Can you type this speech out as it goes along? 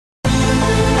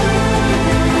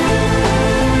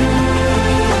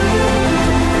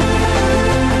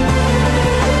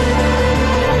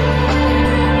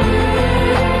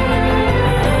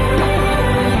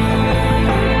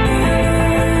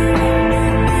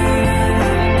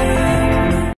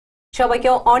সবাইকে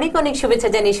অনেক অনেক শুভেচ্ছা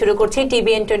জানিয়ে শুরু করছি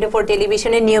TBN 24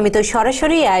 টেলিভিশনের নিয়মিত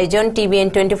সরাসরি আয়োজন TBN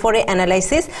 24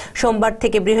 অ্যানালাইসিস। সোমবার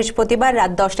থেকে বৃহস্পতিবার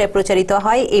রাত 10টায় প্রচারিত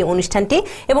হয় এই অনুষ্ঠানটি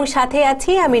এবং সাথে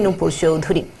আছি আমি নূপুর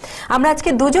চৌধুরী। আমরা আজকে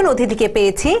দুজন অতিথিকে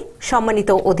পেয়েছি, সম্মানিত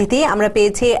অতিথি। আমরা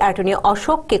পেয়েছি অ্যাটর্নি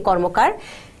অশোক কে কর্মকার,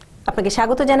 আপনাকে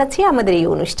স্বাগত জানাচ্ছি আমাদের এই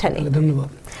অনুষ্ঠানে। ধন্যবাদ।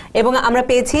 এবং আমরা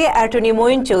পেয়েছি অ্যাটর্নি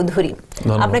মঈন চৌধুরী,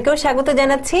 আপনাকেও স্বাগত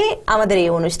জানাচ্ছি আমাদের এই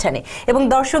অনুষ্ঠানে। এবং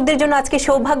দর্শকদের জন্য আজকে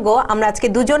সৌভাগ্য, আমরা আজকে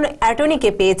দুজন অ্যাটর্নিকে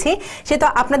পেয়েছি। সে তো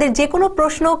আপনাদের যে কোনো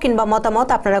প্রশ্ন কিংবা মতামত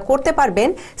আপনারা করতে পারবেন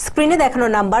স্ক্রিনে দেখানো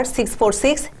নাম্বার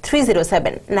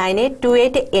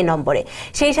 6463079828 এ নম্বরে।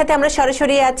 সেই সাথে আমরা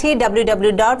সরাসরি আছি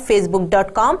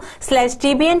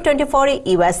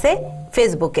www.facebook.com/TBN24USA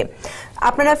ফেসবুকে।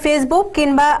 আপনারা ফেসবুক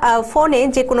কিংবা ফোনে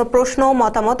যে কোনো প্রশ্ন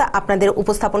মতামত আপনাদের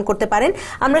উপস্থাপন করতে পারেন।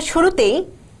 আমরা শুরুতেই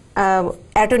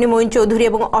অ্যাটর্নি মঈন চৌধুরী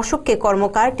এবং অশোক কে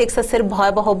কর্মকার, টেক্সাসের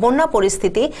ভয়াবহ বন্যা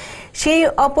পরিস্থিতি, সেই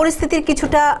পরিস্থিতির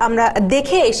কিছুটা আমরা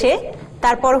দেখে এসে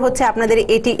তারপর হচ্ছে আপনাদের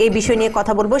এই বিষয় নিয়ে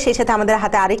কথা বলবো। সেই সাথে আমাদের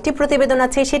হাতে আরেকটি প্রতিবেদন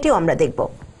আছে, সেটিও আমরা দেখব।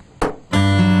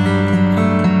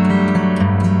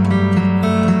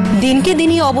 দিনকে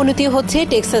দিনই অবনতি হচ্ছে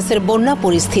টেক্সাসের বন্যা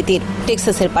পরিস্থিতির।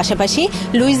 টেক্সাসের পাশাপাশি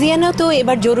লুইজিয়ানাতেও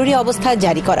এবার জরুরি অবস্থা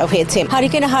জারি করা হয়েছে।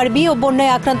 হারিকেন হার্বি ও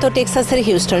বন্যায় আক্রান্ত টেক্সাসের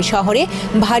হিউস্টন শহরে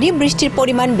ভারী বৃষ্টির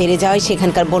পরিমাণ বেড়ে যাওয়ায়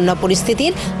সেখানকার বন্যা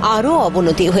পরিস্থিতির আরও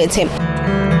অবনতি হয়েছে।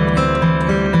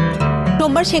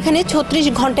 সোমবার সেখানে 36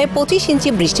 ঘন্টায় 25 ইঞ্চি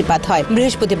বৃষ্টিপাত হয়।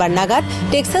 বৃহস্পতিবার নাগাদ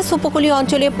টেক্সাস উপকূলীয়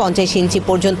অঞ্চলে 50 ইঞ্চি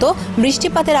পর্যন্ত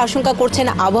বৃষ্টিপাতের আশঙ্কা করছেন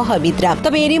আবহাওয়াবিদরা।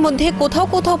 তবে এরই মধ্যে কোথাও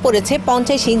কোথাও পড়েছে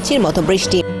 50 ইঞ্চির মতো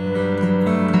বৃষ্টি।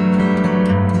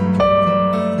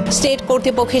 স্টেট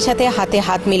কর্তৃপক্ষের সাথে হাতে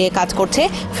হাত মিলিয়ে কাজ করছে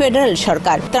ফেডারেল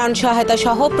সরকার। ত্রাণ সহায়তা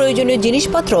সহ প্রয়োজনীয়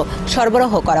জিনিসপত্র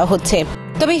সরবরাহ করা হচ্ছে।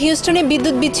 তবে হিউস্টনে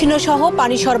বিদ্যুৎ বিচ্ছিন্ন সহ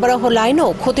পানি সরবরাহ লাইনও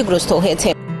ক্ষতিগ্রস্ত হয়েছে।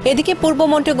 এদিকে পূর্ব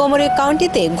মন্টগোমেরি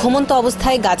কাউন্টিতে ঘুমন্ত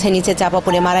অবস্থায় গাছের নিচে চাপা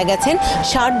পড়ে মারা গেছেন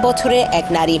 60 বছরের এক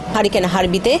নারী। হারিকেন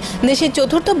হার্বিতে দেশের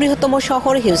চতুর্থ বৃহত্তম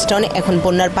শহর হিউস্টন এখন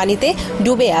বন্যার পানিতে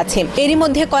ডুবে আছে। এরই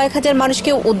মধ্যে কয়েক হাজার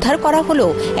মানুষকে উদ্ধার করা হলেও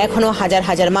এখনো হাজার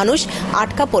হাজার মানুষ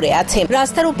আটকা পড়ে আছে।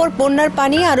 রাস্তার উপর বন্যার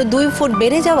পানি আরো 2 ফুট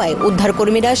বেড়ে যাওয়ায় উদ্ধার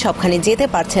কর্মীরা সবখানে যেতে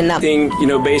পারছেন না।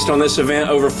 Based on this event,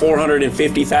 over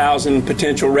 450,000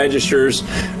 potential registers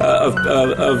of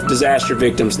disaster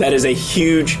victims. That is a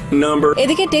huge number.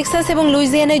 এদিকে টেক্সাস এবং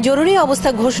লুইজিয়ানায় জরুরি অবস্থা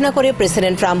ঘোষণা করে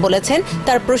প্রেসিডেন্ট ট্রাম্প বলেছেন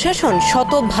তার প্রশাসন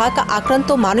শতভাগ আক্রান্ত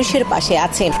মানুষের পাশে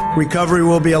আছে। Recovery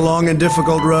will be a long and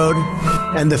difficult road,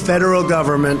 and the federal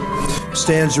government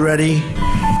stands ready,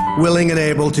 willing and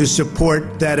able to support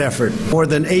that effort. More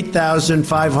than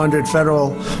 8,500 federal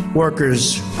workers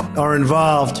are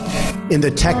involved in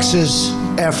the Texas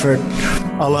effort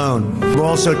alone. We've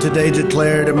also today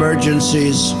declared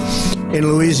emergencies in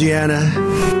Louisiana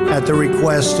at the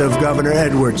request of Governor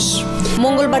Edwards.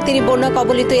 মঙ্গলবার তিনি বন্যা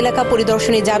কবলিত এলাকা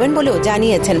পরিদর্শনে যাবেন বলেও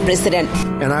জানিয়েছেন president.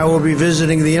 And I will be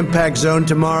visiting the impact zone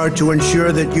tomorrow to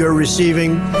ensure that you're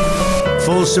receiving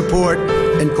full support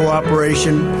and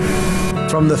cooperation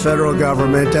from the federal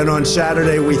government. And on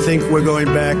Saturday we think we're going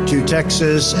back to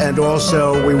Texas, and also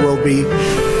we will be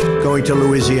going to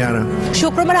Louisiana.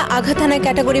 শুক্রবার আঘাত হানায়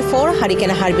category 4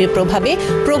 hurricane হার্বির প্রভাবে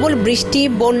প্রবল বৃষ্টি,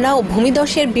 বন্যা ও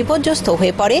ভূমিধসের বিপর্যস্ত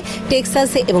হয়ে পড়ে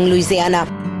Texas এবং লুইজিয়ানা।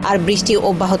 আর বৃষ্টি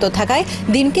অব্যাহত থাকায়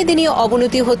দিনকে দিনই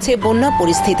অবনতি হচ্ছে বন্যা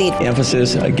পরিস্থিতির। Emphasis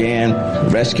again,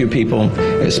 rescue people,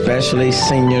 especially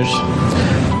seniors,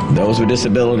 those with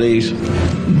disabilities,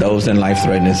 those in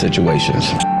life-threatening situations.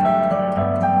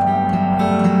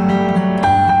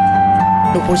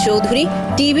 Nupur Chowdhury,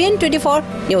 TBN 24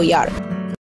 new York.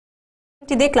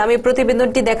 দেখলাম এই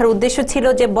প্রতিবেদনটি দেখার উদ্দেশ্য ছিল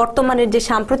যে বর্তমানের যে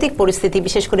সাম্প্রতিক পরিস্থিতি,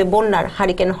 বিশেষ করে বন্যার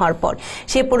হারিকেন হওয়ার পর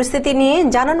সেই পরিস্থিতি নিয়ে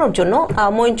জানানোর জন্য।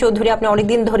 মঈন চৌধুরী, আপনি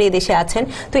অনেকদিন ধরে দেশে আছেন,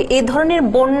 তো এই ধরনের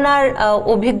বন্যার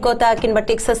অভিজ্ঞতা কিংবা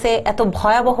টেক্সাসে এত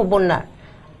ভয়াবহ বন্যার,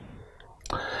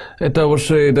 এটা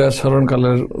অবশ্যই এটা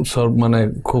স্মরণকালের মানে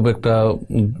খুব একটা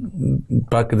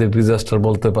প্রাকৃতিক ডিজাস্টার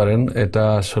বলতে পারেন। এটা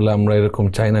আসলে আমরা এরকম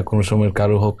চাই না কোনো সময়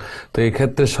কারো হোক। তো এই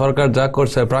ক্ষেত্রে সরকার যা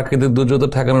করছে, প্রাকৃতিক দুর্যোগ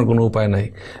ঠেকানোর কোনো উপায় নাই।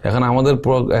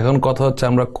 এখন কথা হচ্ছে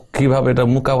আমরা কিভাবে এটা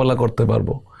মোকাবেলা করতে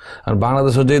পারবো। আর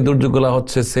বাংলাদেশে যে দুর্যোগগুলো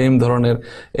হচ্ছে সেম ধরনের,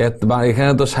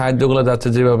 এখানে তো সাহায্যগুলো যাচ্ছে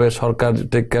যেভাবে সরকার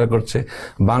টেক কেয়ার করছে,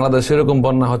 বাংলাদেশে এরকম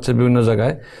বন্যা হচ্ছে বিভিন্ন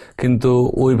জায়গায়, কিন্তু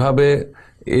ওইভাবে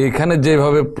এখানে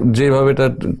যেভাবে এটা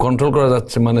কন্ট্রোল করা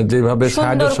যাচ্ছে, মানে যেভাবে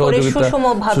সাহায্য সহযোগিতা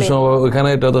ওইখানে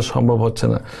এটা তো সম্ভব হচ্ছে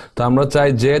না। তো আমরা চাই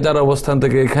যে যার অবস্থান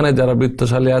থেকে এখানে যারা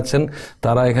বৃত্তশালী আছেন,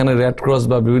 তারা এখানে রেড ক্রস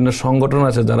বা বিভিন্ন সংগঠন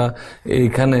আছে যারা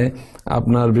এইখানে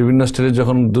আপনার বিভিন্ন স্টেটে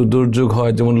যখন দুর্যোগ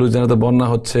হয়, যেমন লুইজিয়ানাতে বন্যা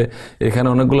হচ্ছে, এখানে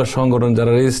অনেকগুলো সংগঠন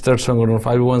যারা রেজিস্টার্ড সংগঠন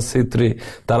 501c3,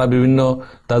 তারা বিভিন্ন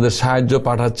তাদের সাহায্য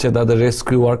পাঠাচ্ছে, তাদের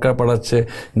রেস্কিউ ওয়ার্কার পাঠাচ্ছে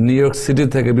নিউ ইয়র্ক সিটি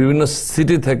থেকে, বিভিন্ন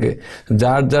সিটি থেকে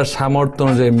যার যার সামর্থ্য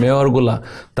অনুযায়ী মেয়রগুলা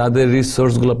তাদের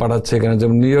রিসোর্সগুলো পাঠাচ্ছে এখানে।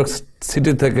 যেমন নিউ ইয়র্ক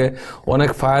সিটি থেকে অনেক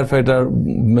ফায়ার ফাইটার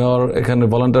মেয়র এখানে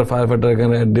ভলান্টিয়ার ফায়ার ফাইটার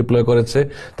এখানে ডিপ্লয় করেছে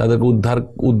তাদেরকে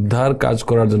উদ্ধার কাজ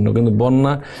করার জন্য। কিন্তু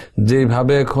বন্যা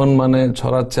যেভাবে এখন মানে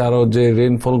ছড়াচ্ছে, আরো যে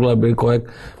রেইনফলগুলো কয়েক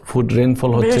ফুট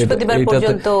রেইনফল হচ্ছে,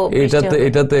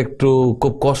 এটাতে একটু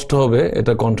খুব কষ্ট হবে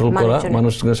এটা কন্ট্রোল করা,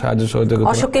 মানুষকে সাহায্য সহযোগিতা।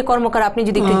 অশোক কর্মকার, আপনি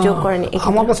যদি একটু যোগ করেন।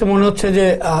 আমার কাছে মনে হচ্ছে যে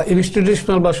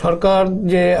ইনস্টিটিউশনাল বা সরকার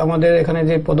যে আমাদের এখানে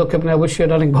যে পদক্ষেপ নেয় অবশ্যই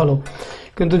এটা অনেক ভালো,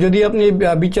 কিন্তু যদি আপনি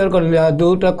বিচার করেন,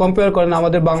 দুটা কম্পেয়ার করেন,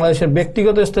 আমাদের বাংলাদেশের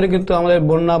ব্যক্তিগত স্তরে কিন্তু আমাদের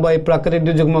বন্যা বা এই প্রাকৃতিক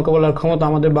দুর্যোগ মোকাবেলার ক্ষমতা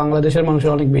আমাদের বাংলাদেশের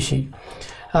মানুষের অনেক বেশি।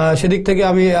 সেদিক থেকে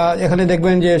আমি এখানে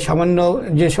দেখবেন যে সামান্য,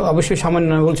 যে অবশ্যই সামান্য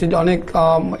বলছি, যে অনেক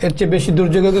এর চেয়ে বেশি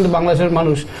দুর্যোগেও কিন্তু বাংলাদেশের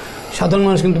মানুষ, সাধারণ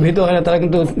মানুষ কিন্তু ভীত হয় না, তারা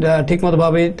কিন্তু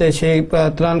ঠিকমতোভাবেই সেই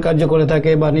ত্রাণ কার্য করে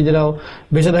থাকে বা নিজেরাও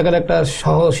বেঁচে থাকার একটা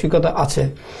সাহসিকতা আছে।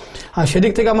 আর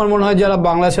সেদিক থেকে আমার মনে হয় যারা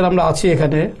বাংলাদেশের আমরা আছি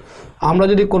এখানে, আমরা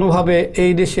যদি কোনোভাবে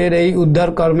এই দেশের এই উদ্ধার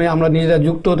কর্মে আমরা নিজেরা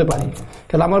যুক্ত হতে পারি,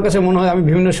 তাহলে আমার কাছে মনে হয়, আমি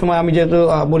বিভিন্ন সময়, আমি যেহেতু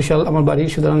বরিশাল আমার বাড়ি,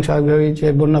 সুতরাং স্বাভাবিকভাবেই যে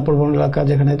বন্যা প্রবণ এলাকা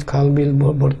যেখানে খাল বিল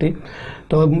ভর্তি,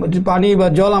 তো পানি বা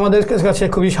জল আমাদের কাছে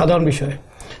খুবই সাধারণ বিষয়।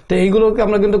 তো এইগুলোকে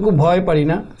আমরা কিন্তু খুব ভয় পারি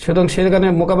না, সুতরাং সেখানে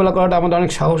মোকাবেলা করাটা আমাদের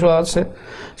অনেক সাহসও আছে।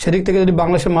 সেদিক থেকে যদি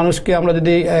বাংলাদেশের মানুষকে আমরা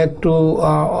যদি একটু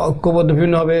ঐক্যবদ্ধ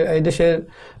বিভিন্নভাবে এই দেশের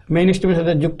মেইন স্ট্রিমের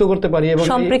সাথে যুক্ত করতে পারি এবং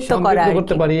সম্পৃক্ত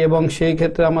করতে পারি, এবং সেই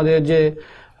ক্ষেত্রে আমাদের যে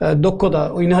দক্ষতা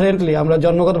ইনহারেন্টলি আমরা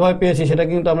জন্মগতভাবে পেয়েছি, সেটা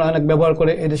কিন্তু আমরা অনেক ব্যবহার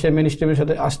করে এদেশের মেইন স্ট্রিমের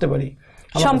সাথে আসতে পারি,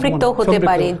 সম্পৃক্ত হতে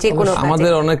পারি যে কোনো।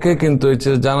 আমাদের অনেকে কিন্তু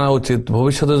জানা উচিত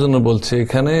ভবিষ্যতের জন্য বলছে,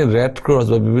 এখানে রেড ক্রস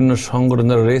বা বিভিন্ন সংগঠন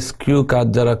যারা রেস্কিউ কাজ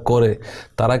যারা করে,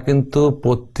 তারা কিন্তু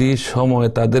প্রতি সময়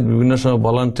তাদের বিভিন্ন সময়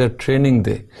ভলান্টিয়ার ট্রেনিং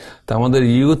দেয়। তা আমাদের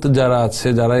ইউথ যারা আছে,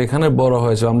 যারা এখানে বড়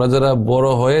হয়েছে, আমরা যারা বড়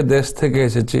হয়ে দেশ থেকে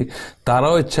এসেছি,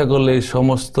 তারাও ইচ্ছা করলে এই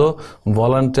সমস্ত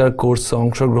ভলান্টিয়ার কোর্সে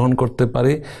অংশগ্রহণ করতে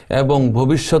পারি, এবং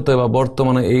ভবিষ্যতে বা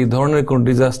বর্তমানে এই ধরনের কোন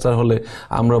ডিজাস্টার হলে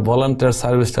আমরা ভলান্টিয়ার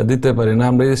সার্ভিসটা দিতে পারি।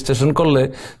 নাম রেজিস্ট্রেশন করলে,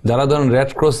 যারা ধরেন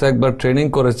রেড ক্রস একবার ট্রেনিং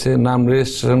করেছে, নাম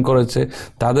রেজিস্ট্রেশন করেছে,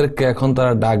 তাদেরকে এখন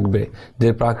তারা ডাকবে যে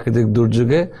প্রাকৃতিক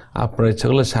দুর্যোগে আপনারা ইচ্ছা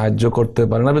করলে সাহায্য করতে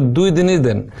পারেন। আপনি 2 দিনই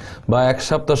দেন বা 1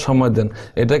 সপ্তাহ সময় দেন,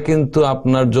 এটা কিন্তু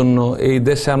আপনার জন্য, এই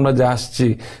দেশে আমরা যে আসছি,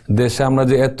 দেশে আমরা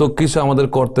যে এত কিছু আমাদের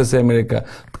করতেছে আমেরিকা,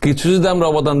 কিছু যদি আমরা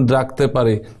অবদান রাখতে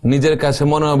পারি, নিজের কাছে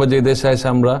মনে হবে যে দেশে এসে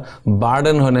আমরা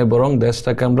বার্ডেন হয় না, বরং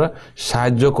দেশটাকে আমরা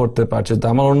সাহায্য করতে পারছি। তো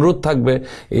আমার অনুরোধ থাকবে,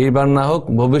 এইবার না হোক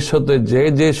ভবিষ্যতে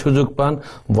যে সুযোগ পান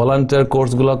ভলান্টিয়ার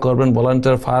কোর্সগুলো করবেন।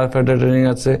 ভলান্টিয়ার ফায়ার ফাইটার ট্রেনিং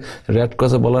আছে, রেড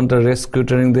ক্রসে ভলান্টিয়ার রেস্কিউ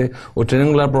ট্রেনিং দেয়, ওই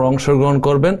ট্রেনিংগুলো আপনারা অংশগ্রহণ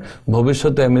করবেন,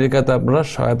 ভবিষ্যতে আমেরিকাতে আপনারা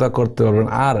সহায়তা করতে পারবেন।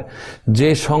 আর যে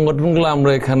সংগঠনগুলো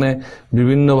আমরা এখানে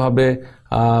বিভিন্নভাবে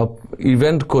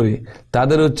ইভেন্ট করি,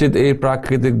 তাদের উচিত এই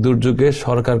প্রাকৃতিক দুর্যোগে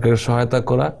সরকারকে সহায়তা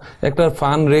করা, একটা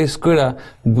ফান্ড রেজ করে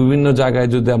বিভিন্ন জায়গায়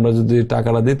যদি আমরা যদি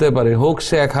টাকাটা দিতে পারি, হোক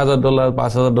সে $1,000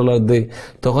 $5,000 দেই,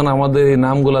 তখন আমাদের এই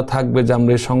নামগুলা থাকবে যে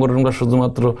আমরা এই সংগঠনটা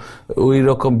শুধুমাত্র ওই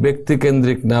রকম ব্যক্তি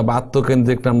কেন্দ্রিক না বা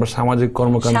আত্মকেন্দ্রিক না, আমরা সামাজিক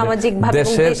কর্মকাণ্ডে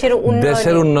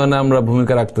দেশের উন্নয়নে আমরা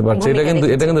ভূমিকা রাখতে পারছি।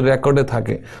 এটা কিন্তু রেকর্ডে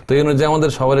থাকে। তো এই অনুযায়ী আমাদের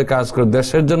সবারই কাজ করে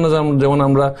দেশের জন্য। যেমন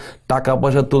আমরা টাকা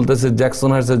পয়সা তুলতেছি, জ্যাকসন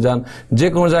হাইটসে যান, যে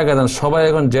কোনো জায়গায় যান, সবাই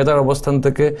এখন যে যার অবস্থান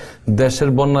থেকে দেশের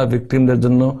বন্যা ভিকটিমদের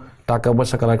জন্য টাকা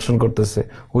পয়সা কালেকশন করতেছে,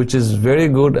 হুইচ ইজ ভেরি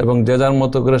গুড, এবং যে যার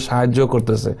মতো করে সাহায্য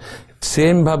করতেছে।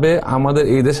 সেম ভাবে আমাদের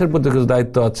এই দেশের প্রতি কিছু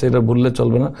দায়িত্ব আছে, এটা ভুললে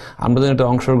চলবে না। আমরা যেন এটা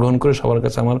অংশগ্রহণ করি, সবার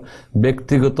কাছে আমার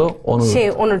ব্যক্তিগত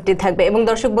অনুরোধটি থাকবে। এবং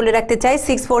দর্শক বলে রাখতে চাই,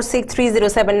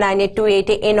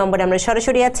 6463079828 এই নম্বরে আমরা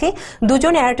সরাসরি আছি। 2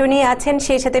 জন অ্যাটর্নি আছেন,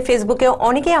 সেই সাথে ফেসবুকে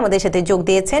অনেকেই আমাদের সাথে যোগ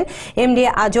দিয়েছেন। এমডি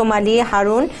আজম আলী,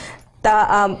 হারুন,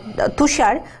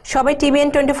 তুষার, সবাই TBN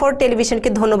 24 টেলিভিশনকে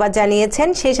ধন্যবাদ জানিয়েছেন,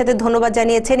 সেই সাথে ধন্যবাদ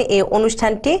জানিয়েছেন এই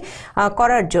অনুষ্ঠানটি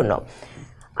করার জন্য।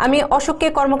 আমি অশোককে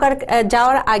কর্মকার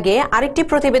যাওয়ার আগে আরেকটি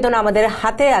প্রতিবেদন আমাদের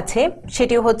হাতে আছে,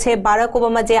 সেটি হচ্ছে বারাক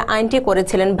ওবামা যে আইনটি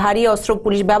করেছিলেন ভারী অস্ত্র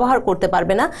পুলিশ ব্যবহার করতে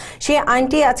পারবে না, সেই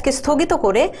আইনটি আজকে স্থগিত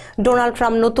করে ডোনাল্ড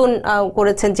ট্রাম্প নতুন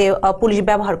করেছেন যে পুলিশ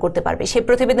ব্যবহার করতে পারবে। সেই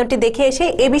প্রতিবেদনটি দেখে এসে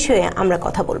এ বিষয়ে আমরা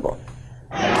কথা বলবো।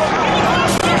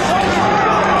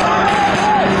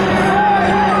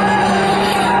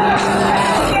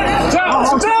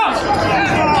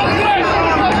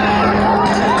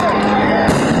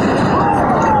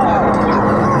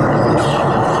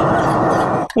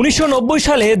 1990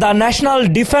 সালে the national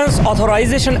defence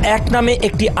authorisation act নামে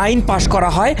একটি আইন পাশ করা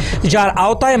হয়, যার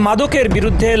আওতায় মাদকের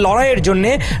বিরুদ্ধে লড়াইয়ের জন্য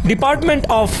ডিপার্টমেন্ট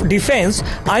অফ ডিফেন্স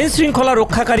আইন শৃঙ্খলা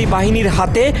রক্ষাকারী বাহিনীর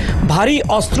হাতে ভারী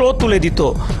অস্ত্র তুলে দিত।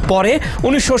 পরে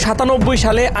 1997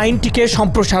 সালে আইনটিকে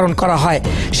সম্প্রসারণ করা হয়।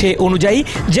 সে অনুযায়ী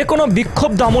যে কোনো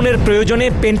বিক্ষোভ দমনের প্রয়োজনে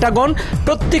পেন্টাগন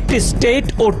প্রত্যেকটি স্টেট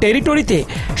ও টেরিটরিতে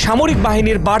সামরিক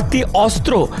বাহিনীর বাড়তি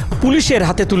অস্ত্র পুলিশের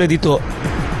হাতে তুলে দিত।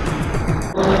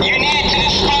 You need to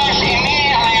disperse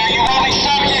immediately or you will be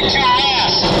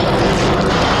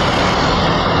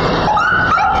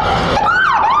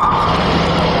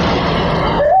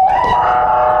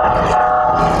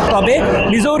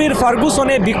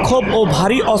ফার্গুসনে বিক্ষোভ ও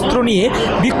ভারী অস্ত্র নিয়ে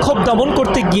বিক্ষোভ দমন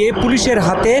করতে গিয়ে পুলিশের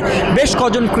হাতে বেশ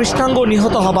কজন কৃষ্ণাঙ্গ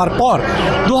নিহত হবার পর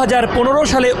 2015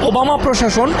 সালে ওবামা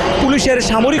প্রশাসন পুলিশের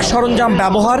সামরিক সরঞ্জাম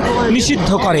ব্যবহার নিষিদ্ধ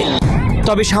করে।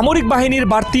 তবে সামরিক বাহিনীর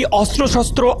বাড়তি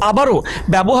অস্ত্রশস্ত্র আবারও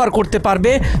ব্যবহার করতে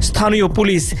পারবে স্থানীয়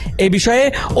পুলিশ। এ বিষয়ে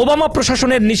ওবামা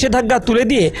প্রশাসনের নিষেধাজ্ঞা তুলে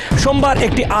দিয়ে সোমবার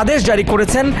একটি আদেশ জারি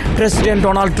করেছেন প্রেসিডেন্ট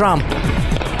ডোনাল্ড ট্রাম্প।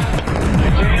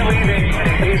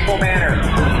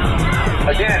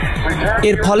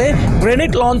 এর ফলে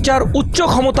গ্রেনেড লঞ্চার, উচ্চ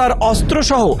ক্ষমতার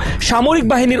অস্ত্রসহ সামরিক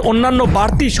বাহিনীর অন্যান্য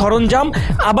বাড়তি সরঞ্জাম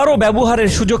আবারও ব্যবহারের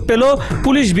সুযোগ পেল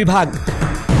পুলিশ বিভাগ।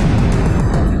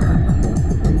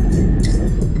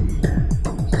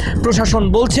 প্রশাসন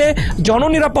বলছে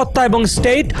জননিরাপত্তা এবং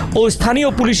স্টেট ও স্থানীয়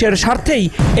পুলিশের স্বার্থেই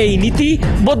এই নীতি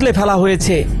বদলে ফেলা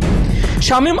হয়েছে।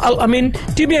 শামীম আল আমিন,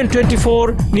 TBN 24,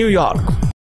 নিউ ইয়র্ক।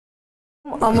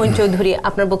 অমন চৌধুরী,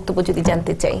 আপনার বক্তব্য যদি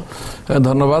জানতে চাই।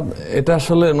 ধন্যবাদ। এটা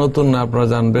আসলে নতুন না, আপনারা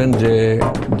জানবেন যে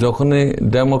যখনই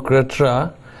ডেমোক্রেটরা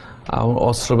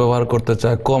অস্ত্র ব্যবহার করতে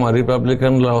চায় কম, আর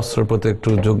রিপাবলিকানরা অস্ত্রের প্রতি একটু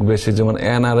ঝোঁক বেশি, যেমন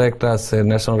NRA একটা আছে,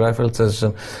 ন্যাশনাল রাইফেল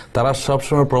অ্যাসোসিয়েশন, তারা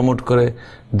সবসময় প্রমোট করে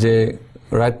যে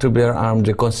রাইট টু বেয়ার আর্ম,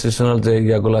 যে কনস্টিটিউশনাল যে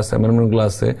ইয়াগুলো আছে, অ্যামেন্ডমেন্টগুলো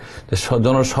আছে, যে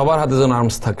সবার হাতে যেন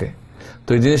আর্মস থাকে। তো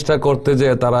এই জিনিসটা করতে যে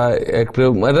তারা একটু,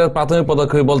 এটা প্রাথমিক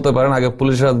পদক্ষেপ বলতে পারেন, আগে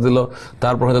পুলিশের হাতে দিল,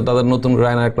 তারপর হয়তো তাদের নতুন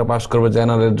আইন একটা পাস করবে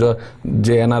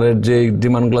যে এনআরএর যে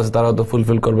ডিমান্ডগুলো আছে তারা হয়তো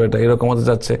ফুলফিল করবে, এটা এরকম হতে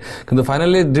যাচ্ছে। কিন্তু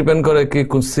ফাইনালি ডিপেন্ড করে কি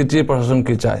কোন সিটি প্রশাসন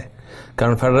কি চায়,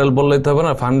 কারণ ফেডারেল বললেই তো হবে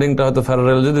না, ফান্ডিংটা হয়তো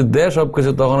ফেডারেল যদি দেয় সবকিছু,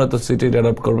 তখন হয়তো সিটি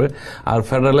অ্যাডাপ্ট করবে, আর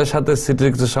ফেডারেলের সাথে সিটির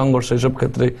কিছু সংঘর্ষ এইসব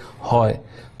ক্ষেত্রেই হয়।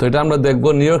 তো এটা আমরা দেখবো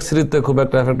নিউ ইয়র্ক সিটিতে খুব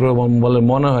একটা এফেক্ট হবে বলে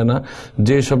মনে হয় না,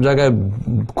 যে সব জায়গায়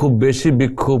খুব বেশি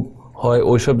বিক্ষোভ হয়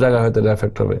ওইসব জায়গায় হয়তো এটা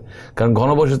এফেক্ট হবে, কারণ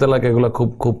ঘনবসতিত এলাকা এগুলো খুব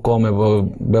খুব কম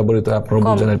ব্যবহৃত হয়, আপনারা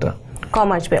বুঝেন এটা কম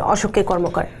আসবে। অশোক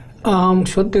কর্মকার,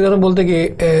 সত্যি কথা বলতে কি,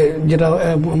 যেটা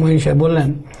মহিন সাহেব বললেন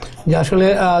যে আসলে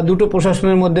দুটো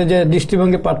প্রশাসনের মধ্যে যে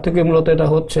দৃষ্টিভঙ্গি পার্থক্য মূলত এটা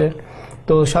হচ্ছে।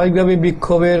 তো স্বাভাবিকভাবে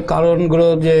বিক্ষোভের কারণগুলো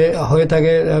যে হয়ে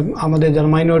থাকে, আমাদের যারা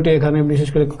মাইনরিটি এখানে, বিশেষ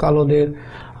করে কালোদের,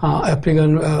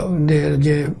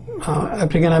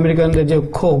 আফ্রিকান আমেরিকানদের যে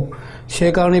ক্ষোভ, সে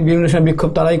কারণে বিভিন্ন সময় বিক্ষোভ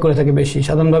তারাই করে থাকে বেশি।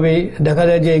 সাধারণভাবেই দেখা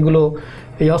যায় যে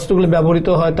এই অস্ত্রগুলো ব্যবহৃত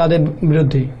হয় তাদের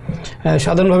বিরুদ্ধেই।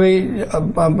 সাধারণভাবেই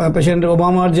প্রেসিডেন্ট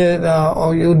ওবামার যে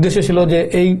উদ্দেশ্য ছিল যে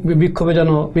এই বিক্ষোভের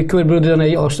বিরুদ্ধে যেন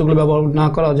এই অস্ত্রগুলো ব্যবহার না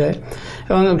করা যায়,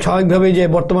 এবং স্বাভাবিকভাবেই যে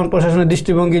বর্তমান প্রশাসনের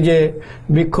দৃষ্টিভঙ্গি যে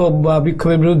বিক্ষোভ বা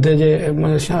বিক্ষোভের বিরুদ্ধে যে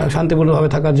শান্তিপূর্ণভাবে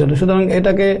থাকার জন্য, সুতরাং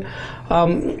এটাকে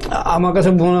আমার কাছে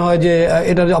মনে হয় যে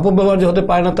এটা যে অপব্যবহার যে হতে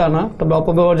পারে না তা না, তবে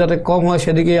অপব্যবহার যাতে কম হয়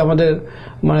সেদিকে আমাদের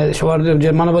সবার যে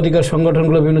মানবাধিকার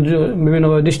সংগঠনগুলো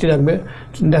বিভিন্নভাবে দৃষ্টি রাখবে।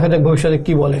 দেখা যাক ভবিষ্যতে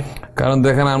কি বলে। কারণ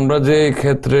দেখেন, আমরা যে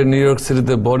ক্ষেত্রে নিউ ইয়র্ক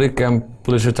সিটিতে বডি ক্যাম্প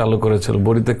পুলিশে চালু করেছিল,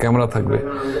 বডিতে ক্যামেরা থাকবে,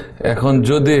 এখন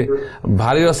যদি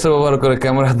ভারী অস্ত্র ব্যবহার করে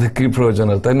ক্যামেরাতে কি প্রয়োজন,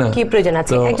 তাই না? কি প্রয়োজন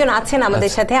আছে? একজন আছেন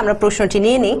আমাদের সাথে, আমরা প্রশ্নটি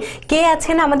নিয়ে নিই। কে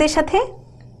আছেন আমাদের সাথে?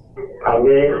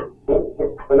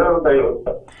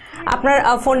 আপনার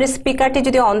ফোনের স্পিকারটি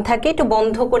যদি অন থাকে একটু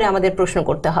বন্ধ করে আমাদের প্রশ্ন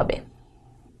করতে হবে।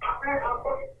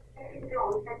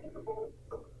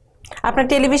 আপনার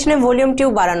টেলিভিশনের ভলিউমটিও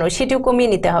বাড়ানো, সেটিও কমিয়ে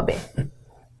নিতে হবে।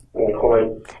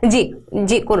 জি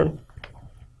জি করুন।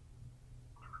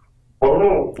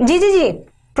 জি জি জি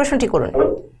প্রশ্নটি করুন।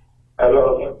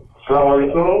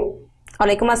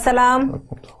 ওয়ালাইকুম আসসালাম।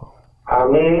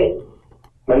 আমি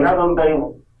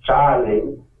 9/2006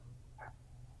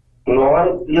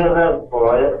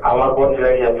 আমার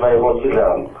পত্রিকায় অ্যাপ্লাই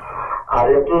করছিলাম, আর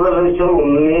এপ্রিল হয়েছিল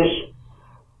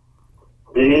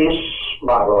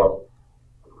 19-20-12।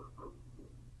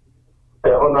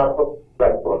 এখন আর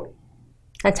দেখবো।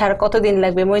 আচ্ছা, আর কতদিন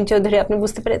লাগবে মঈন চৌধুরী, আপনি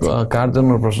বুঝতে পেরেছেন? কার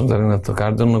জন্য প্রশ্ন জানি না তো,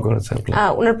 কার জন্য করেছেন?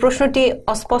 ওনার প্রশ্নটি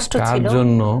অস্পষ্ট ছিল। কার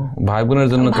জন্য? ভাই বোনের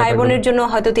জন্য? ভাই বোনের জন্য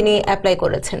হয়তো তিনি অ্যাপ্লাই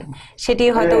করেছেন, সেটি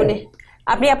হয়তো উনি।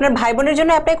 আপনি আপনার ভাই বোনের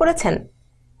জন্য অ্যাপ্লাই করেছেন?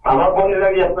 আমার বোনের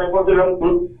আগে অ্যাপ্লাই করছিলাম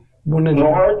বোনের জন্য,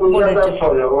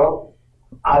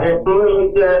 আর একটু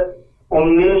হচ্ছে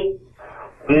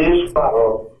 19-20-12।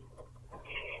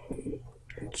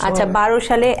 আচ্ছা, 12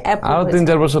 সালে আরো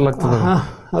 3-4 বছর লাগতে পারে।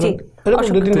 এরকম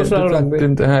 2-3 বছর আরো লাগবে,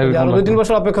 আরো 2-3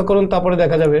 বছর অপেক্ষা করুন, তারপরে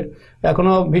দেখা যাবে।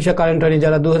 এখনো ভিসা কারেন্ট হয়নি।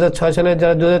 যারা 2006 সালে,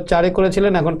 যারা 2004-এ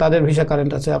করেছিলেন, এখন তাদের ভিসা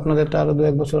কারেন্ট আছে। আপনাদেরটা আরো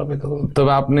 2-1 বছর অপেক্ষা করুন।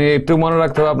 তবে আপনি একটু মনে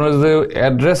রাখতে হবে, আপনার যদি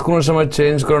অ্যাড্রেস কোনো সময়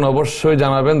চেঞ্জ করেন অবশ্যই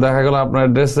জানাবেন। দেখা গেল আপনার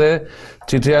অ্যাড্রেসে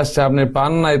চিঠি আসছে, আপনি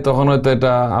পান নাই, তখন হয়তো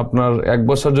এটা আপনার 1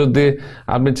 বছর যদি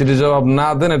আপনি চিঠি জবাব না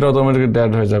দেন, এটা অটোমেটিক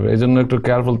ডেড হয়ে যাবে। এই জন্য একটু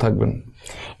কেয়ারফুল থাকবেন।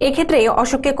 এক্ষেত্রে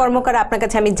অশোক কর্মকার আপনার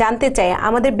কাছে আমি জানতে চাই,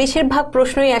 আমাদের বেশিরভাগ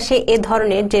প্রশ্নই আসে এ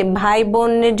ধরনের যে ভাই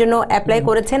বোনের জন্য অ্যাপ্লাই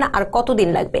করেছেন আর কতদিন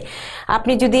লাগবে।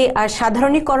 আপনি যদি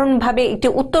সাধারণীকরণ ভাবে একটি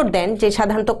উত্তর দেন যে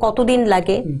সাধারণত কতদিন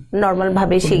লাগে নরমাল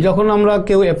ভাবে। যখন আমরা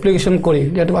কেউ অ্যাপ্লিকেশন করি,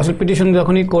 যেটা আসল পিটিশন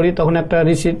যখনই করি তখন একটা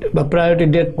রিসিট বা প্রায়োরিটি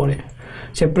ডেট পড়ে,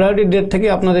 সেই প্রায়োরিটি ডেট থেকে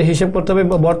আপনাদের হিসেব করতে হবে।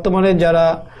 বর্তমানে যারা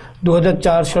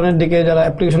 2004 সনের দিকে যারা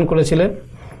অ্যাপ্লিকেশন করেছিলেন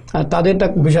তাদেরটা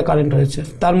ভিসা কারেন্ট হয়েছে,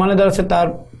 তার মানে দাঁড়াচ্ছে তার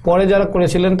পরে যারা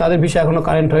করেছিলেন তাদের ভিসা এখনও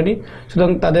কারেন্ট হয়নি,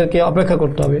 সুতরাং তাদেরকে অপেক্ষা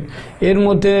করতে হবে। এর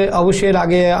মধ্যে অবশ্যই এর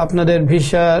আগে আপনাদের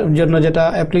ভিসার জন্য যেটা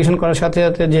অ্যাপ্লিকেশন করার সাথে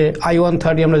সাথে যে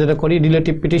I-130 আমরা যেটা করি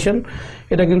রিলেটিভ পিটিশন,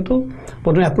 এটা কিন্তু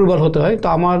প্রথমে অ্যাপ্রুভাল হতে হয়। তো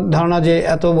আমার ধারণা যে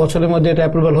এত বছরের মধ্যে এটা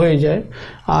অ্যাপ্রুভাল হয়ে যায়।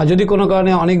 যদি কোনো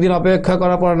কারণে অনেক দিন অপেক্ষা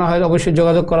করা পড়া না হয় অবশ্যই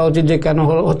যোগাযোগ করা উচিত যে কেন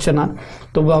হচ্ছে না।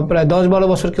 তো প্রায় 10-12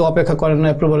 বছর কেউ অপেক্ষা করেন না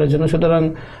অ্যাপ্রুভালের জন্য। সুতরাং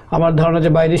আমার ধারণা যে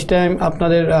বাই দিস টাইম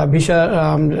আপনাদের ভিসা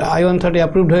I-130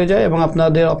 অ্যাপ্রুভড হয়ে যায় এবং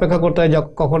আপনাদের অপেক্ষা করতে হয়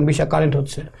কখন ভিসা কারেন্ট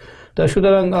হচ্ছে। তো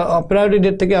সুতরাং প্রায়োরিটি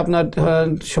ডেট থেকে আপনার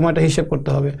সময়টা হিসেব করতে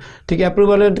হবে। ঠিক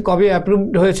অ্যাপ্রুভালের কবে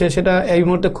অ্যাপ্রুভড হয়েছে সেটা এই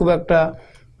মুহূর্তে খুব একটা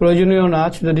প্রয়োজনীয় না।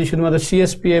 যদি শুধুমাত্র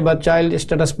CSPA বা চাইল্ড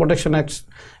স্ট্যাটাস প্রোটেকশন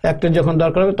অ্যাক্টের যখন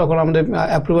দরকার হবে তখন আমাদের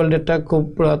অ্যাপ্রুভাল ডেটটা খুব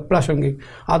প্রাসঙ্গিক,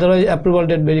 আদারওয়াইজ অ্যাপ্রুভাল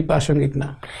ডেট বেরি প্রাসঙ্গিক না।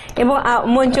 এবং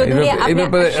এই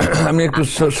ব্যাপারে আমি একটু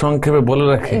সংক্ষেপে বলে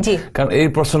রাখি, কারণ এই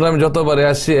প্রশ্নটা আমি যতবারে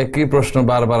আসি একই প্রশ্ন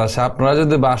বারবার আসে। আপনারা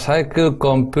যদি বাসায় কেউ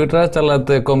কম্পিউটার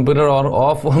চালাতে, কম্পিউটার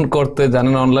অফ অন করতে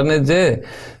জানেন, অনলাইনে যে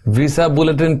ভিসা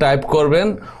বুলেটিন টাইপ করবেন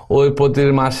ওই প্রতি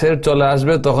মাসের চলে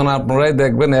আসবে, তখন আপনারাই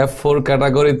দেখবেন F4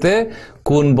 ক্যাটাগরিতে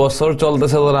কোন বছর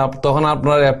চলতেছে, তখন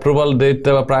আপনার অ্যাপ্রুভাল ডেটটা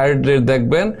বা প্রায়োরিটি ডেট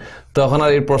দেখবেন, তখন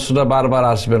আর এই প্রশ্নটা বারবার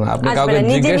আসবে না। আপনি কাউকে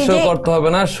জিজ্ঞেসও করতে হবে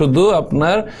না, শুধু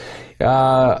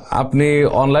আপনি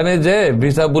অনলাইনে যে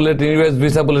visa bulletin, US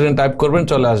visa bulletin type করবেন,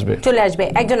 চলে আসবে।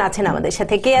 একজন আছেন আমাদের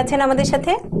সাথে, কে আছেন আমাদের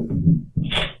সাথে?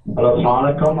 হ্যালো, আসসালামু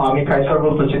আলাইকুম। আমি কাইসার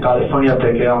বলতেছি ক্যালিফোর্নিয়া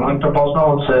থেকে। আমার একটা প্রশ্ন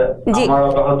হচ্ছে, আমার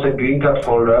বাবা হচ্ছে গ্রিন কার্ড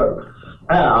হোল্ডার।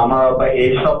 হ্যাঁ, আমার বাবা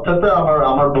এই সপ্তাহে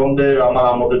আমার বোনদের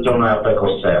আমাদের জন্য অ্যাপ্লাই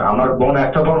করছে। আমার বোন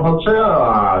একটা বোন হচ্ছে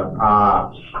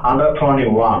আন্ডার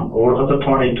 21, ওর হচ্ছে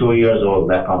 22 ইয়ার্স ওল্ড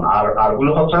এখন, আর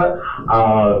গুলো হচ্ছে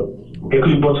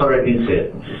 21 বছরের নিচে।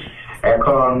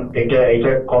 এখন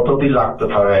এটা কতদিন লাগতে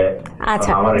পারে?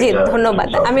 আচ্ছা, জি ধন্যবাদ।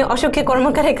 আমি অশোক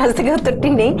কর্মকারের কাছ থেকে উত্তরটি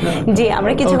নেই। জি,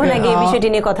 আমরা কিছুক্ষণ আগে এই বিষয়টি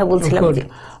নিয়ে কথা বলছিলাম।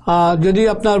 যদি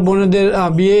আপনার বোনদের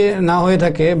বিয়ে না হয়ে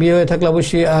থাকে, বিয়ে হয়ে থাকলে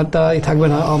অবশ্যই তাই থাকবে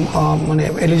না, মানে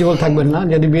এলিজিবল থাকবেন না।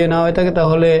 যদি বিয়ে না হয়ে থাকে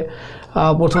তাহলে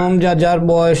প্রথম যার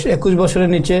বয়স 21 বছরের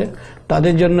নিচে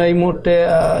তাদের জন্য এই মুহূর্তে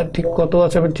ঠিক কত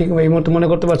আছে আমি ঠিক এই মুহূর্তে মনে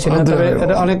করতে পারছি না, তবে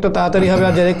এটা অনেকটা তাড়াতাড়ি হবে।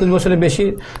 আর যারা 21 বছরের বেশি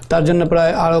তার জন্য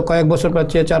প্রায় আরো কয়েক বছর, প্রায়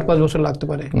 4-5 বছর লাগতে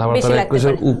পারে। 21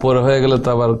 উপরে হয়ে গেলে তো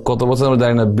আবার কত বছর আমরা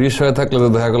জানি না, 20 হয়ে থাকলে তো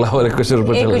দেখা গেল আবার 21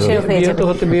 উপরে চলে যাবে। বিয়ে তো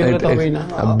হতে বিয়ে হলে তো হবেই না।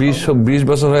 20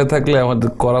 বছর হয়ে থাকলে আমাদের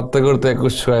করতে করতে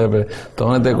 21 হয়ে যাবে,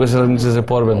 তখন তো 21 এর নিচে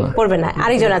পড়বে না।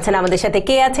 আরেকজন আছেন আমাদের সাথে,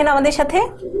 কে আছেন আমাদের সাথে?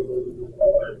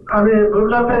 আমি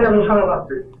গুজরাট থেকে মুশারফ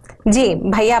আছি। জি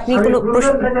ভাইয়া, আপনি কোনো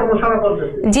প্রশ্ন?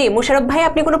 জি মুশারফ ভাই,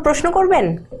 আপনি কোনো প্রশ্ন করবেন?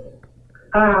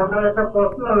 হ্যাঁ, আমার একটা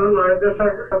প্রশ্ন নয়দের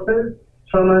সাথে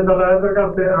সম্মানিত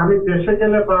কাছে। আমি দেশে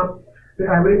গেলে বা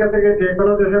আমেরিকা থেকে যে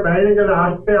কোনো দেশে বাইরে গেলে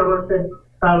আসতে আমাকে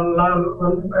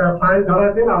ফাইল ধরা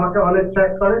দিন, আমাকে অনেক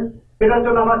চেক করে। এটার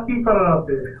জন্য আমার কি করার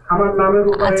আছে? আমার নামের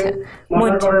উপরে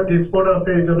মনে করে ডিসপোর্ট আছে,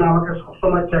 এই জন্য আমাকে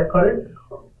সবসময় চেক করে।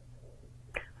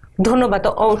 ধন্যবাদ,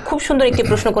 খুব সুন্দর একটি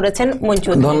প্রশ্ন করেছেন মঞ্জু।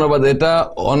 ধন্যবাদ। এটা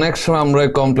অনেক সময় আমরা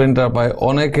কমপ্লেনটা পাই,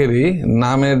 অনেকেরই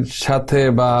নামের সাথে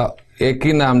বা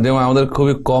একই নাম, যেমন আমাদের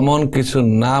খুবই কমন কিছু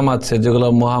নাম আছে যেগুলো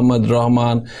মোহাম্মদ,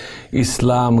 রহমান,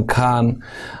 ইসলাম, খান,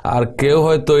 আর কেউ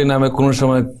হয়তো এই নামে কোনো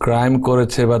সময় ক্রাইম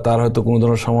করেছে বা তার হয়তো কোনো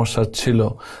ধরনের সমস্যা ছিল,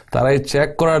 তারাই চেক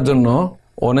করার জন্য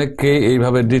অনেককেই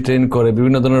এইভাবে ডিটেইন করে,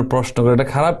 বিভিন্ন ধরনের প্রশ্ন করে। এটা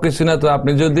খারাপ কিছু না। তো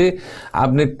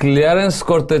আপনি ক্লিয়ারেন্স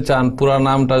করতে চান পুরো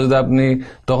নামটা, যদি আপনি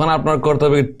তখন আপনার করতে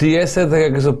হবে TSA থেকে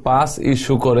কিছু পাস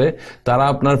ইস্যু করে, তারা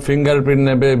আপনার ফিঙ্গারপ্রিন্ট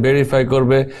নেবে, ভেরিফাই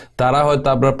করবে, তারা হয়তো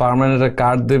আপনার পার্মানেন্ট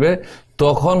কার্ড দেবে,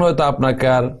 তখন হয়তো আপনাকে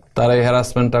আর তারা এই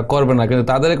হ্যারাসমেন্টটা করবে না। কিন্তু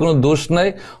তাদের কোনো দোষ নাই,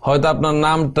 হয়তো আপনার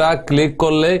নামটা ক্লিক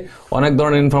করলেই অনেক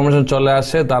ধরনের ইনফরমেশন চলে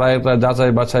আসে, তারা এটা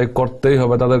যাচাই বাছাই করতেই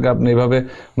হবে। তাদেরকে আপনি এইভাবে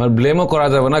ব্লেমও করা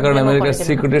যাবে না, কারণ আমেরিকার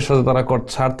সিকিউরিটির সাথে তারা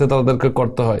স্বার্থে তাদেরকে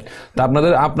করতে হয়। তা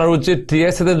আপনার উচিত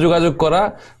TSA তে যোগাযোগ করা,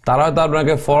 তারা হয়তো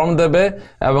আপনাকে ফর্ম দেবে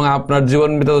এবং আপনার জীবন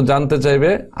বিস্তারিত জানতে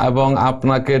চাইবে এবং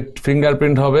আপনাকে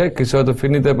ফিঙ্গারপ্রিন্ট হবে, কিছু হয়তো ফি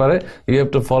নিতে পারে। You have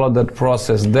to follow that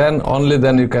process, then only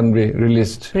then you can be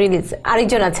released.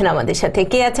 আরেকজন আছেন আমাদের সাথে,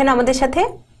 কে আছেন আমাদের সাথে?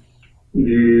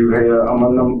 জি ভাইয়া,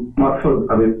 আমার নাম মাসুদ,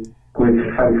 আমি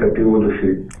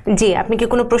জি, আপনি কি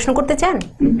কোনো প্রশ্ন করতে চান?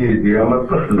 জি, আমার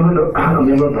প্রশ্ন হলো, আমি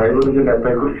আমার ভাই বোনের জন্য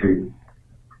অ্যাপ্লাই করছি,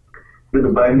 কিন্তু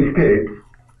বাই মিস্টেক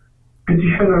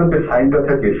পিটিশনের যে সাইনটা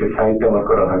থাকে সেই সাইনটা আমার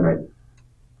করা হয় নাই।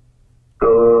 তো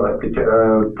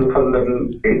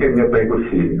 2008 আমি অ্যাপ্লাই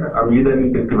করছি, আমি ইদানিং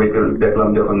দেখলাম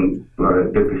যখন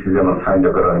দেখতেছি যে আমার সাইনটা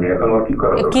করা হয়নি। এখন আমার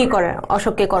কি করা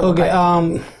অশোককে ওকে,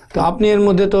 তো আপনি এর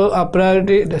মধ্যে তো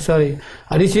প্রায়োরিটি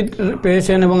রিসিট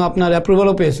পেয়েছেন এবং আপনার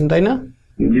অ্যাপ্রুভালও পেয়েছেন, তাই না?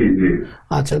 জি জি।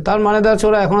 আচ্ছা, তার মানে যাচ্ছে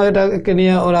ওরা এখনো এটাকে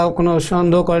নিয়ে ওরা কোনো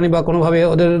সন্দেহ করেনি বা কোনোভাবে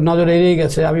ওদের নজর এড়িয়ে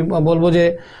গেছে। আমি বলবো যে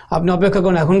আপনি অপেক্ষা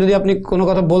করেন। এখন যদি আপনি কোনো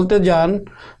কথা বলতে যান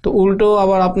তো উল্টো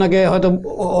আবার আপনাকে হয়তো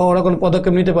ওরা কোনো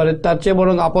পদক্ষেপ নিতে পারে। তার চেয়ে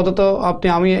বরং আপাতত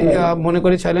আমি মনে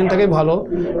করি সাইলেন্ট থাকাই ভালো।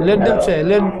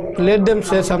 Let them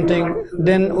say something,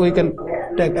 then we can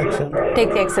take action.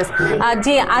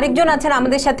 জি, আরেকজন আছেন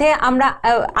আমাদের সাথে। আমরা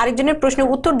আরেকজনের প্রশ্নের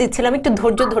উত্তর দিচ্ছিলাম, একটু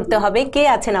ধৈর্য ধরতে হবে। কে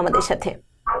আছেন আমাদের সাথে?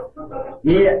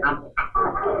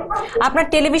 আপনার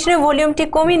টেলিভিশনের ভলিউমটি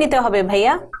কমিয়ে নিতে হবে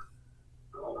ভাইয়া।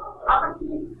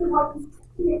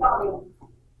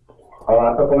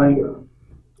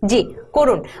 জি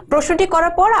করুন, প্রশ্নটি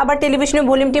করার পর আবার টেলিভিশনের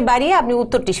ভলিউমটি বাড়িয়ে আপনি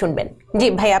উত্তরটি শুনবেন। জি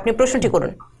ভাই, আপনি প্রশ্নটি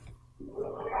করুন।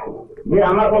 জি,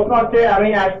 আমার প্রশ্ন হচ্ছে, আমি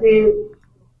আসছি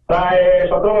প্রায়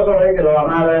 17 বছর হয়ে গেল।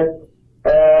 আমার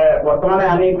বর্তমানে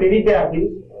আমি পিডিতে আছি।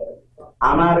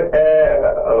 আমার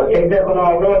কেসের কোনো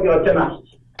অগ্রগতি হচ্ছে না।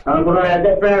 কোনো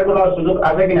অ্যাডজাস্টমেন্টের কোনো সুযোগ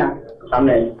আছে কিনা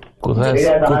সামনে?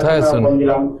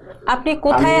 আপনি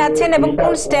কোথায় আছেন এবং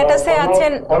কোন স্ট্যাটাসে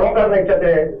আছেন?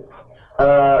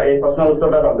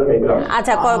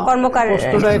 আচ্ছা, কর্মকার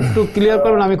প্রশ্নটা একটু ক্লিয়ার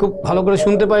করবেন, আমি খুব ভালো করে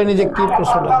শুনতে পারিনি যে কি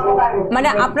প্রশ্নটা। মানে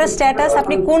আপনার স্ট্যাটাস,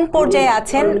 আপনি কোন পর্যায়ে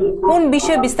আছেন, কোন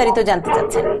বিষয়ে বিস্তারিত জানতে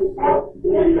চাচ্ছেন?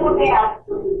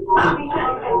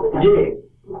 জি,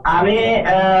 আমি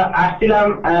আসছিলাম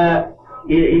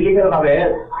ইলিগাল ভাবে।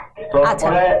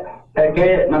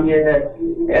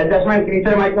 অ্যাডজাস্টমেন্ট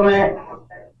ক্রিসের মাধ্যমে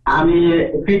আমি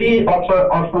পিডি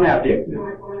অপশনে আছি।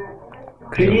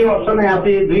 পিডি অপশনে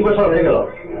আছি 2 বছর হয়ে গেল।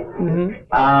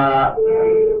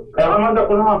 এখন মধ্যে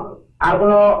কোনো আর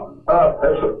কোনো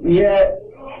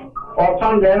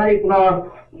অপশন দেয় নাই, কোনো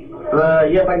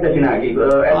পাইতেছি না। কি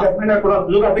অ্যাডজাস্টমেন্টের কোনো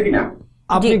সুযোগ আছে কিনা?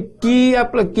 আপনি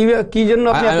কি জন্য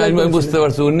আমি বুঝতে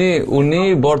পারছি, উনি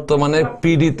বর্তমানে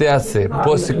পিডিতে আছে,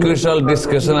 প্রসিকিউশনাল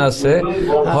ডিসকাশন আছে।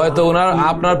 হয়তো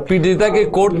আপনার পিডিটাকে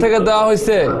কোর্ট থেকে দেওয়া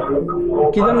হয়েছে।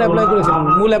 কি জন্য অ্যাপ্লাই করেছিলেন?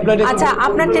 মূল অ্যাপ্লাইটা আচ্ছা,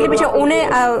 আপনার টেলিভিশন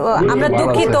আমরা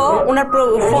দুঃখিত, ওনার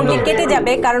ফোনটি কেটে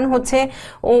যাবে, কারণ হচ্ছে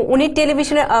উনি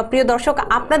টেলিভিশনে, প্রিয় দর্শক,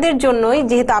 আপনাদের জন্যই,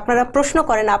 যেহেতু আপনারা প্রশ্ন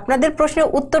করেন, আপনাদের প্রশ্নের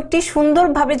উত্তরটি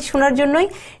সুন্দরভাবে শোনার জন্যই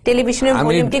টেলিভিশনের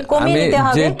ভলিউমটি কমিয়ে দিতে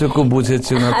হবে। যেটুকু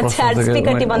বুঝেছি ওনার প্রশ্ন থেকে,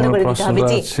 স্পিকারটি বন্ধ করে দিতে হবে।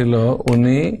 জি, ছিল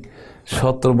উনি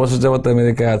 17 বছর যাবত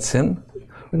আমেরিকায় আছেন।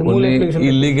 উনি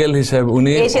ইলিগেল হিসাবে,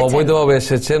 উনি অবৈধভাবে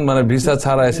এসেছেন, মানে ভিসা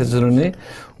ছাড়া এসেছেন।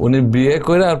 উনি বিয়ে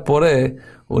করে আর পরে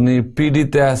উনি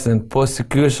পিডিতে আছেন,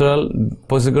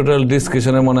 প্রসিকিউশনাল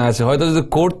ডিসকাশনে মনে আছে। হয়তো যদি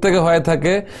কোর্ট থেকে হয়ে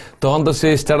থাকে তখন তো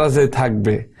সেই স্ট্যাটাসে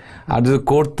থাকবে, আর যদি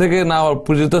কোর্ট থেকে না,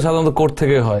 পুঁজি তো সাধারণত কোর্ট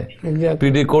থেকে হয়,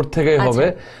 পিডি কোর্ট থেকেই হবে।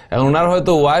 এখন ওনার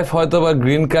হয়তো ওয়াইফ হয়তো বা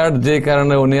গ্রিন কার্ড, যে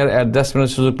কারণে উনি আর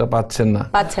অ্যাডজাস্টমেন্টের সুযোগটা পাচ্ছেন না।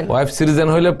 ওয়াইফ সিটিজেন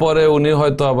হইলে পরে উনি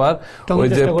হয়তো আবার ওই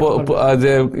যে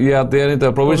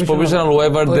প্রভিশনাল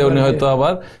ওয়েভার দিয়ে উনি হয়তো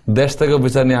আবার দেশ থেকে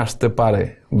ভিসা নিয়ে আসতে পারে,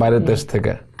 বাইরের দেশ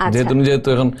থেকে, যেহেতু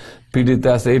এখন পিডিতে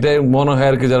আছে। এটাই মনে হয়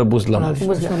আর কি, যারা বুঝলাম।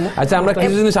 আচ্ছা, আমরা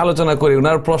কিছু জিনিস আলোচনা করি।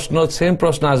 ওনার প্রশ্ন, সেম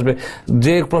প্রশ্ন আসবে,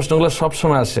 যে প্রশ্নগুলো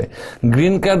সবসময় আসে।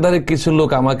 গ্রিন কার্ডধারী কিছু লোক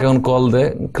আমাকে এখন কল দেয়,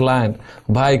 ক্লায়েন্ট,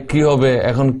 ভাই কি হবে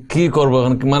এখন, কি করবো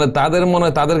এখন, মানে তাদের মনে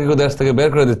হয় তাদেরকে দেশ থেকে বের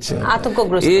করে দিচ্ছে।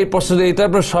 এই প্রশ্ন, এটা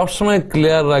আপনার সবসময়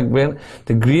ক্লিয়ার রাখবেন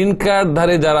যে গ্রিন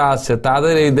কার্ডধারী যারা আছে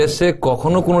তাদের এই দেশে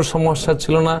কখনো কোনো সমস্যা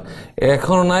ছিল না,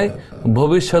 এখনো নাই,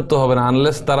 ভবিষ্যতে হবে না,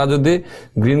 আনলেস তারা যদি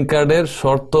গ্রিন কার্ডের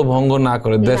শর্ত ভঙ্গ না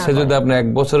করে। দেশে যদি আপনি 1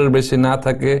 বছরের বেশি না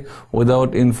থাকে,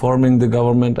 উইদাউট ইনফর্মিং দি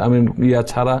গভর্নমেন্ট,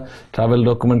 ছাড়া, ট্রাভেল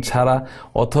ডকুমেন্ট ছাড়া,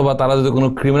 অথবা তারা যদি কোনো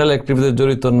ক্রিমিনাল অ্যাক্টিভিটিতে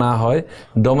জড়িত না হয়,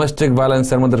 ডোমেস্টিক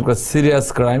ভায়োলেন্সের মধ্যে একটা সিরিয়াস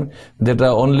ক্রাইম, যেটা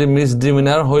অনলি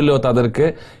মিসডিমিনার হইলেও তাদেরকে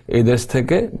এই দেশ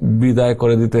থেকে বিদায়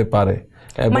করে দিতে পারে।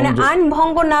 মানে আইন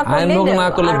ভঙ্গ না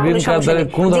করলে গ্রিন কার্ডের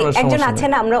কোনো ধরনের সমস্যা নেই। একজন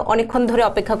আছেন, আমরা অনেকক্ষণ ধরে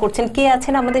অপেক্ষা করছেন, কে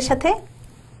আছেন আমাদের সাথে?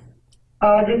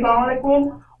 জি, আসসালামু আলাইকুম।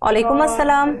 ওয়ালাইকুম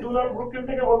আসসালাম।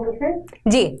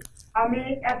 জি, আমি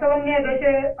অ্যাসাইলাম নিয়ে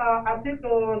দেশে আছি।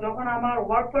 তো যখন আমার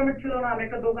ওয়ার্ক পারমিট ছিল না, আমি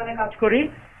একটা দোকানে কাজ করি।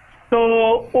 তো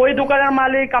ওই দোকানের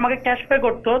মালিক আমাকে ক্যাশ পে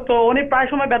করতো। তো উনি প্রায়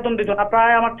সময় বেতন দিত না,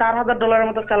 প্রায় আমার $4000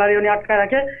 মতো স্যালারি উনি আটকায়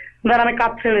রাখে, দেন আমি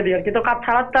কাজ ছেড়ে দিই আর কি। তো কাজ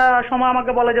ছাড়ার সময়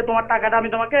আমাকে বলে যে তোমার টাকাটা আমি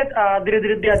তোমাকে ধীরে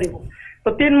ধীরে দিয়ে দিব। তো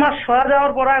 3 মাস হয়ে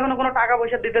যাওয়ার পর এখনো কোনো টাকা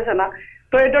পয়সা দিতেছে না।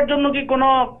 তো এটার জন্য কি কোনো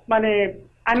মানে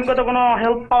আইনগত কোনো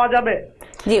হেল্প পাওয়া যাবে?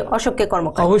 জি, অশোককে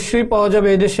কর্মকার। অবশ্যই পাওয়া যাবে।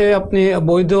 এদেশে আপনি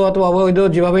বৈধ অথবা অবৈধ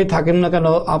যেভাবেই থাকেন না কেন,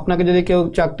 আপনাকে যদি কেউ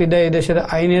চাকরি দেয়, এদেশের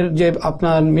আইনের যে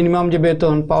আপনার মিনিমাম যে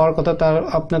বেতন পাওয়ার কথা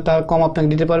তার কম আপনাকে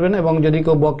দিতে পারবেন, এবং যদি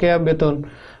কেউ বকেয়া বেতন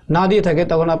না দিয়ে থাকে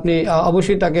তখন আপনি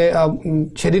অবশ্যই তাকে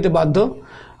সে দিতে বাধ্য।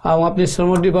 আপনি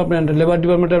শ্রম ডিপার্টমেন্ট, লেবার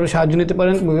ডিপার্টমেন্টে আপনি সাহায্য নিতে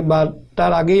পারেন, বা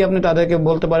তার আগেই আপনি তাদেরকে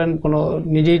বলতে পারেন, কোনো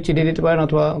নিজেই চিঠি দিতে পারেন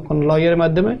অথবা কোনো লয়ারের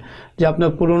মাধ্যমে যে আপনার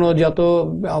পুরনো যত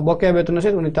বকেয়া বেতন আছে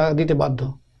উনি তা দিতে বাধ্য।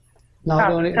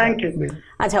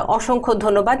 আচ্ছা, অসংখ্য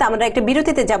ধন্যবাদ। আমরা একটা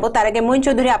বিরতিতে যাব, তার আগে মঈন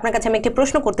চৌধুরী আপনার কাছে আমি একটি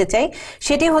প্রশ্ন করতে চাই।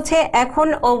 সেটি হচ্ছে, এখন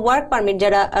ওয়ার্ক পারমিট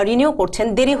যারা রিনিউ করছেন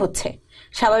দেরি হচ্ছে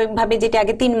স্বাভাবিকভাবে, যেটি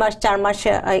আগে 3 মাস 4 মাস,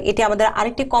 এটি আমাদের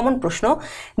আরেকটি কমন প্রশ্ন।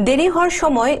 দেরি হওয়ার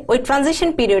সময় ওই ট্রানজিশন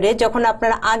পিরিয়ডে যখন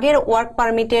আপনার আগের ওয়ার্ক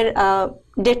পারমিটের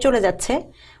ডেট চলে যাচ্ছে,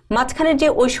 মাঝখানে যে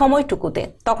ওই সময়টুকুতে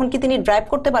তখন কি তিনি ড্রাইভ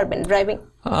করতে পারবেন?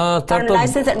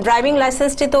 ড্রাইভিং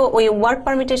লাইসেন্সটি তো ওই ওয়ার্ক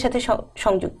পারমিটের সাথে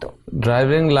সংযুক্ত।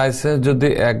 ড্রাইভিং লাইসেন্স যদি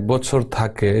 1 বছর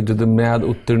থাকে, যদি মেয়াদ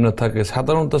উত্তীর্ণ থাকে,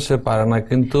 সাধারণত সে পারে না।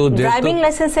 কিন্তু ড্রাইভিং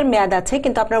লাইসেন্সের মেয়াদ আছে,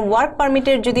 কিন্তু আপনার ওয়ার্ক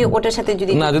পারমিটের যদি ওটার সাথে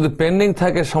যদি পেন্ডিং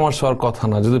থাকে সমস্যা হওয়ার কথা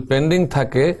না। যদি পেন্ডিং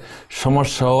থাকে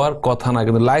সমস্যা হওয়ার কথা না,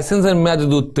 কিন্তু লাইসেন্সের মেয়াদ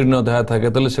যদি উত্তীর্ণ দেওয়া থাকে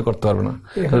তাহলে সে করতে পারবে না।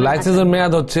 লাইসেন্সের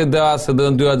মেয়াদ হচ্ছে দেওয়া আছে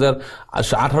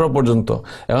 2018 পর্যন্ত,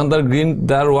 এখন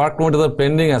তার ওয়ার্ক পারমিট তার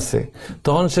পেন্ডিং আছে,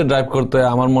 তখন সে ড্রাইভ করতে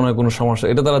আমার মনে হয় কোনো সমস্যা,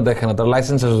 এটা তারা দেখে না, তারা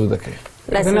লাইসেন্স শুধু দেখে।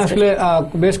 এখানে আসলে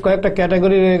বেশ কয়েকটা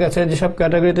ক্যাটাগরি রয়ে গেছে, যেসব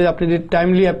ক্যাটাগরিতে আপনি যদি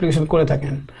টাইমলি অ্যাপ্লিকেশন করে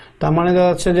থাকেন, তার মানে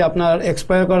যাচ্ছে যে আপনার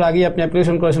এক্সপায়ার করার আগে আপনি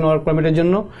অ্যাপ্লিকেশন করেছেন ওয়ার্ক পারমিটের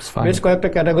জন্য, বেশ কয়েকটা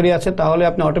ক্যাটাগরি আছে, তাহলে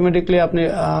আপনি অটোমেটিকলি আপনি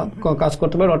কাজ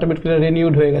করতে পারেন, অটোমেটিকলি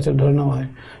রিনিউড হয়ে গেছে ধরে নেওয়া হয়।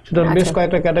 সুতরাং বেশ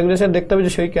কয়েকটা ক্যাটাগরি আছে, দেখতে হবে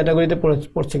যে সেই ক্যাটাগরিতে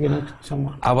পড়ছে কিনা।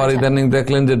 আবার ইদানিং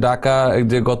দেখলেন যে ঢাকা,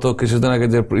 যে গত কিছুদিন আগে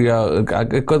যে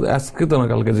আজকে তো না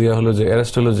কালকে যে হলো, যে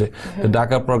অ্যারেস্ট হলো, যে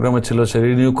ঢাকা প্রোগ্রামে ছিল, সে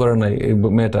রিনিউ করে নাই, এই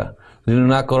মেয়েটা রিনিউ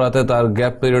না করাতে তার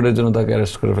গ্যাপ পিরিয়ডের জন্য তাকে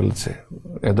অ্যারেস্ট করে ফেলেছে।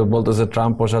 এত বলতেছে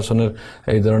ট্রাম্প প্রশাসনের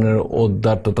এই ধরনের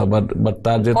উদারতা বা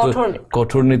তার যেহেতু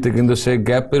কঠোর নীতি, কিন্তু সেই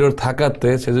গ্যাপ পিরিয়ড থাকাতে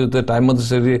সে যেহেতু টাইম মতো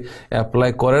সে অ্যাপ্লাই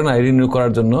করে না রিনিউ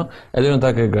করার জন্য, এই জন্য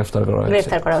তাকে গ্রেফতার করা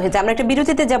হয়েছে। আমরা একটা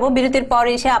বিরতিতে যাব, বিরতির পর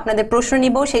এসে আপনাদের প্রশ্ন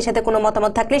নিব, সেই সাথে কোনো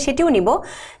মতামত থাকলে সেটিও নিব।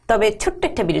 তবে ছোট্ট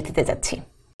একটা বিরতিতে যাচ্ছি।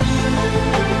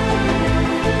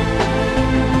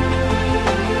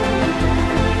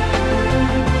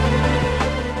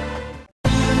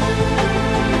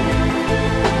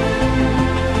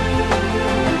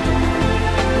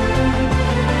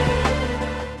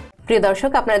 প্রিয়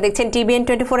দর্শক, আপনারা দেখছেন TBN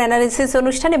 24 অ্যানালিসিস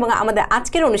অনুষ্ঠান, এবং আমাদের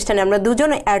আজকের অনুষ্ঠানে আমরা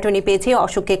দুজন অ্যাটর্নি পেয়েছি,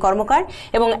 অশোককে কর্মকার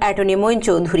এবং অ্যাটর্নি মঈন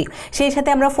চৌধুরী। সেই সাথে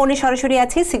আমরা ফোনে সরাসরি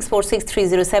আছি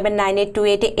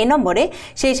 6463079828 এ নম্বরে,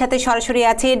 সেই সাথে সরাসরি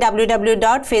আছে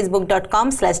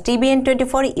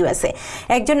www.facebook.com/TBN24USA।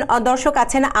 একজন দর্শক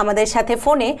আছেন আমাদের সাথে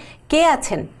ফোনে। কে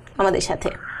আছেন আমাদের সাথে?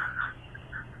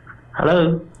 হ্যালো।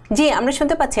 জি, আমরা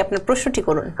শুনতে পাচ্ছি, আপনার প্রশ্নটি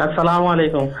করুন। আসসালামু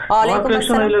আলাইকুম। ওয়ালাইকুম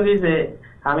আসসালাম।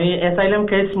 আমি অ্যাসাইলাম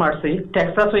কেস মারছি,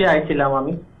 টেক্সাস হয়ে আইছিলাম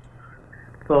আমি।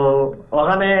 তো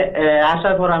ওখানে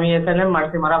আসার পর আমি অ্যাসাইলাম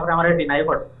মারছি, মারার পরে আমার ডিনাই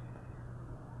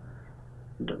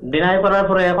করার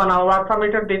পরে এখন আমার ওয়ার্ক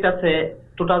পারমিটের ডেট আছে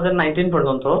 2019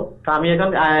 পর্যন্ত। তো আমি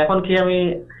এখন কি আমি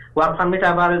ওয়ার্ক পারমিট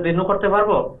আবার রিনিউ করতে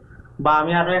পারবো, বা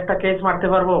আমি আরো একটা কেস মারতে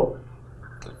পারবো,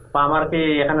 বা আমার কি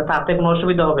এখানে তাতে কোনো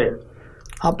অসুবিধা হবে?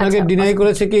 আপনাকে ডিনাই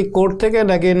করেছে কি কোর্ট থেকে,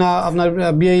 নাকি না আপনার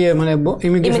বিআইএ মানে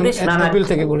ইমিগ্রেশন অ্যাপিল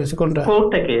থেকে করেছে? কোনটা? কোর্ট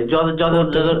থেকে,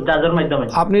 জজের মাধ্যমে।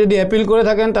 আপনি যদি অ্যাপিল করে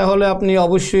থাকেন তাহলে আপনি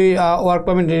অবশ্যই ওয়ার্ক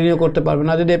পারমিট রিনিউ করতে পারবেন।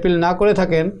 আর যদি অ্যাপিল না করে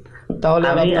থাকেন তাহলে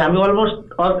আমি অলমোস্ট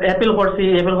অ্যাপিল করছি,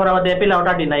 অ্যাপিল করার বাদে অ্যাপিল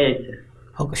আউটটা ডিনাই আইছে।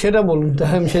 সেটা বলুন,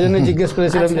 আমি সেজন্য জিজ্ঞেস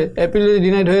করেছিলাম যে অ্যাপিল যদি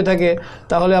ডিনাইড হয়ে থাকে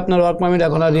তাহলে আপনার ওয়ার্ক পারমিট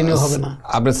এখন আর রিনিউ হবে না।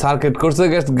 আপনি সার্কিট কোর্টে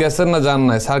গেছেন না? যান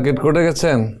নাই? সার্কিট কোর্টে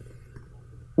গেছেন?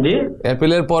 জি।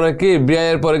 অ্যাপিলের পরে কি বিআই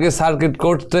এর পরে কি সার্কিট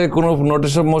কোর্টে কোনো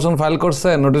নোটিশ অফ মোশন ফাইল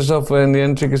করছেন? নোটিশ অফ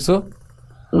এন্ট্রি কিছু?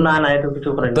 না না, এটা কিছু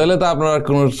করেন। তাহলে তো আপনার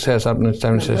কোনো শেষ, আপনার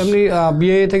টাইম শেষ। এমনি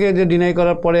বিআই থেকে যে ডিনাই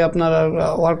করার পরে আপনার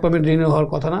ওয়ার্ক পারমিট রিনিউ হওয়ার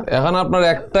কথা না। এখন আপনার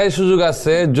একটাই সুযোগ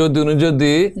আছে,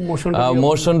 যদি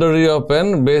motion two reopen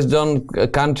based on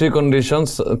country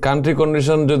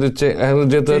condition যদি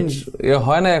যেহেতু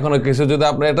হয় না এখনো কিছু, যদি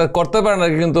আপনি এটা করতে পারেন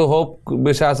আর কিন্তু হোপ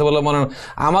বেশি আছে বলে মনে হয়।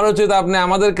 আমার উচিত আপনি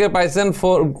আমাদেরকে পাইছেন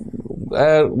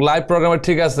লাইভ প্রোগ্রামে,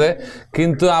 ঠিক আছে,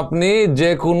 কিন্তু আপনি যে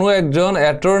কোনো একজন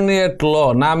অ্যাটর্নি এট ল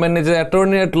নাম এনে যে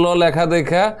অ্যাটর্নি এট ল লেখা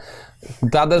দেখা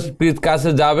তাদের কাছে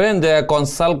যাবেন, যে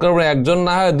কনসাল্ট করবেন। একজন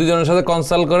না হয় দুজনের সাথে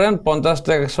কনসাল্ট করেন, 50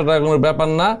 টাকা 100 টাকা কোনো ব্যাপার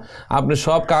না। আপনি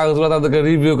সব কাগজগুলো তাদেরকে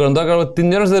রিভিউ করেন, দরকার 3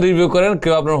 জনের সাথে রিভিউ করেন,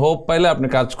 কেউ আপনার হোপ পাইলে আপনি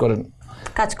কাজ করেন।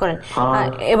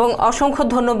 এবং অসংখ্য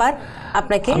ধন্যবাদ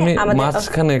আপনাকে। আমি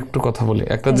মাঝখানে একটু কথা বলি,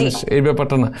 একটা জিনিস, এই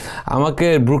ব্যাপারটা না, আমাকে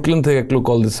ব্রুকলিন থেকে একটু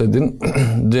কল দিচ্ছে দিন,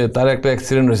 যে তার একটা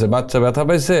অ্যাক্সিডেন্ট হয়েছে, বাচ্চা ব্যথা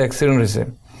পাইছে, অ্যাক্সিডেন্ট হয়েছে।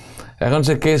 এখন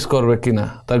সে কেস করবে কিনা,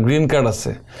 তার গ্রিন কার্ড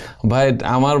আছে, ভাই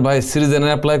আমার ভাই সিটিজেন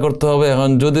অ্যাপ্লাই করতে হবে। এখন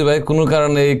যদি ভাই কোনো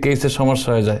কারণে এই কেসের সমস্যা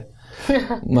হয়ে যায়,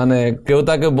 মানে কেউ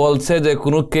তাকে বলছে যে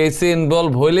কোনো কেসে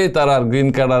ইনভলভ হইলেই তার আর গ্রিন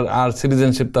কার্ড আর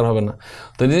সিটিজেনশিপ তার হবে না।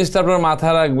 তো জিনিসটা আপনারা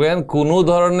মাথায় রাখবেন, কোনো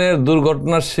ধরনের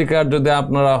দুর্ঘটনার শিকার যদি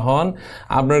আপনারা হন,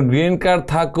 আপনার গ্রিন কার্ড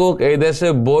থাকুক, এই দেশে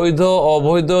বৈধ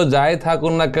অবৈধ যাই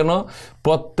থাকুন না কেন,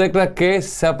 প্রত্যেকটা কেস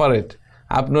সেপারেট।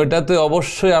 আপনি ওইটাতে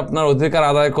অবশ্যই আপনার অধিকার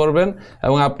আদায় করবেন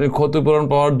এবং আপনি ক্ষতিপূরণ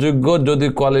পাওয়ার যোগ্য যদি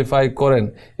কোয়ালিফাই করেন।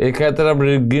 এই ক্ষেত্রে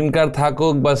আপনার গ্রিন কার্ড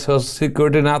থাকুক বা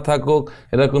সিকিউরিটি না থাকুক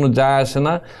এটা কোনো যায় আসে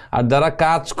না। আর যারা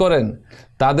কাজ করেন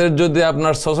তাদের যদি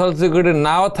আপনার সোশ্যাল সিকিউরিটি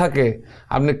নাও থাকে,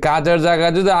 আপনি কাজের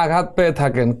জায়গায় যদি আঘাত পেয়ে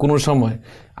থাকেন কোনো সময়,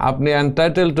 আপনি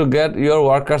entitle to get your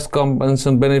workers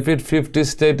compensation benefit 50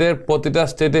 স্টেটের, প্রতিটা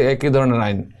স্টেটে একই ধরনের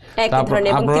আইন।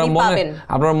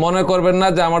 আপনারা মনে করবেন না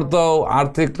যে আমার তো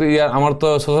আর্থিক আমার তো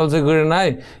সোশ্যাল সিকিউরিটি নাই,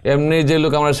 এমনি যে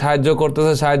লোক আমরা সাহায্য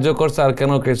করতেছে সাহায্য করছে আর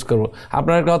কেন কেস করবো।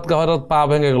 আপনার হঠাৎ পা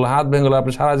ভেঙে গেলো, হাত ভেঙে গেলো,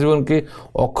 আপনি সারা জীবন কি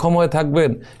অক্ষম হয়ে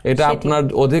থাকবেন? এটা আপনার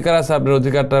অধিকার আছে, আপনার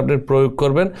অধিকারটা আপনি প্রয়োগ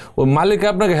করবেন, ওই মালিক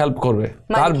আপনাকে হেল্প করবে।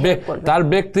 তার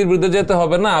ব্যক্তির বিরুদ্ধে যেতে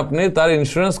হবে না, আপনি তার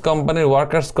ইন্স্যুরেন্স কোম্পানির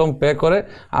ওয়ার্কার্স কম্প পে করে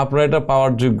আপনার এটা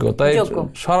পাওয়ার যোগ্য। তাই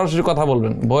সরাসরি কথা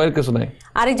বলবেন, ভয়ের কিছু নাই।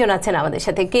 আরেকজন আছেন আমাদের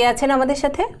সাথে, কে আছেন আমাদের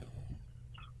সাথে?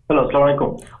 হ্যালো, আসসালামু আলাইকুম।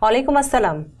 ওয়ালাইকুম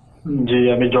আসসালাম। জি,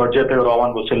 আমি জর্জিয়া থেকে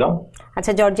রহমান বলছিলাম।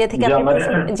 আচ্ছা, জর্জিয়া থেকে আপনি?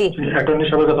 জি, অ্যাটর্নি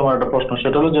সাহেবের কাছে আমার একটা প্রশ্ন,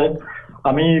 সেটা হলো যে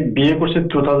আমি বিয়ে করছি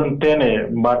 2010-এ,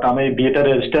 বাট আমি বিয়েটা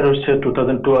রেজিস্টার হচ্ছে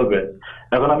 2012-এ।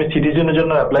 এখন আমি সিটিজেনের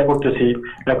জন্য অ্যাপ্লাই করতেছি,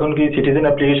 এখন কি সিটিজেন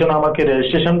অ্যাপ্লিকেশন আমাকে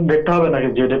রেজিস্ট্রেশন দেখতে হবে নাকি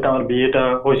যে ডেটে আমার বিয়েটা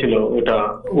হয়েছিল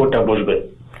ওটা বসবে?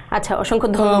 আচ্ছা, অসংখ্য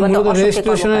ধন্যবাদ।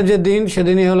 রেজিস্ট্রেশনের যে দিন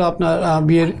সেদিনই হলো আপনার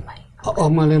বিয়ের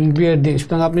মানে বিয়ের দিন,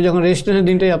 সুতরাং আপনি যখন রেজিস্ট্রেশনের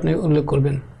দিনটাই আপনি উল্লেখ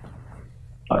করবেন।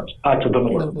 আচ্ছা,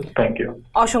 ধন্যবাদ, থ্যাংক ইউ।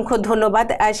 অসংখ্য ধন্যবাদ।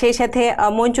 সেই সাথে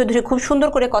মঈন চৌধুরী খুব সুন্দর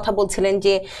করে কথা বলছিলেন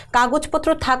যে কাগজপত্র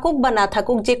থাকুক বা না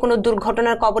থাকুক, যে কোনো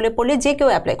দুর্ঘটনার কবলে পড়লে যে কেউ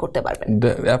অ্যাপ্লাই করতে পারবেন।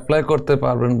 অ্যাপ্লাই করতে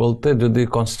পারবেন বলতে, যদি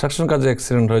কনস্ট্রাকশন কাজে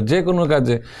অ্যাক্সিডেন্ট হয়, যে কোনো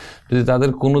কাজে যদি তাদের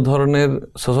কোনো ধরনের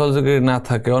সোশ্যাল সিকিউরিটি না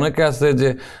থাকে, অনেকে আছে যে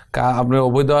আপনি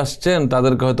অবৈধ আসছেন,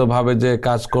 তাদেরকে হয়তো ভাবে যে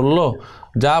কাজ করলো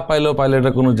যা পাইলে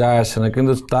এটা কোনো যায় আসে না,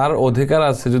 কিন্তু তার অধিকার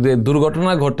আছে যদি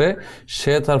দুর্ঘটনা ঘটে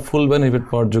সে তার ফুল বেনিফিট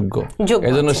পাওয়ার যোগ্য।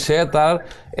 এই জন্য সে তার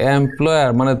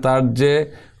এমপ্লয়ার মানে তার যে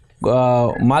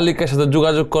মালিকের সাথে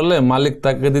যোগাযোগ করলে মালিক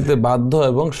তাকে দিতে বাধ্য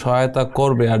এবং সহায়তা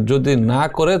করবে, আর যদি না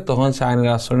করে তখন সে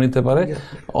আইনের আশ্রয় নিতে পারে।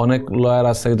 অনেক লয়ার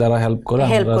আছে যারা হেল্প করে।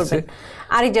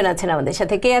 আরেকজন আছেন আমাদের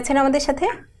সাথে, কে আছেন আমাদের সাথে?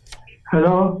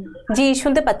 হ্যালো, জি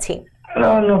শুনতে পাচ্ছি।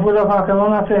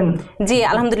 কেমন আছেন? জি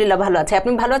আলহামদুলিল্লাহ ভালো আছে।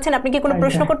 আপনি ভালো আছেন? আপনি কি কোনো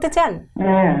প্রশ্ন করতে চান?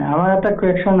 হ্যাঁ, আমার একটা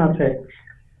কোয়েশ্চন আছে।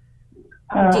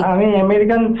 আমি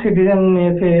আমেরিকান সিটিজেন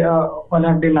নিয়েছি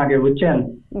অনেকদিন আগে, বুঝছেন?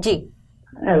 জি।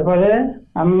 এরপরে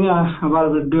আমি আবার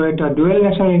ডুয়েল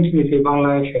ন্যাশনালিটি নিয়েছি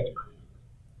বাংলাদেশের।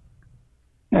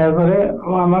 এরপরে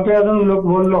আমাকে একজন লোক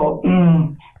বললো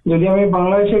যদি আমি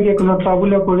বাংলাদেশে গিয়ে কোনো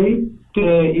ট্রাভেল করি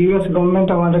ইউএস গভর্নমেন্ট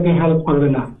আমাদেরকে হেল্প করবে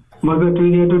না, বলবে তুই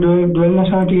যেহেতু ডুয়েল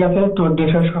ন্যাশনালিটি আছে তোর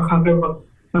দেশের সরকারকে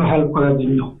হেল্প করার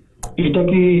জন্য। এটা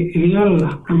কি রিয়েল?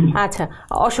 আচ্ছা,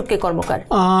 অশোককে কর্মকার।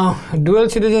 ডুয়েল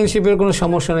সিটিজেনশিপের কোনো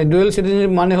সমস্যা নেই। ডুয়েল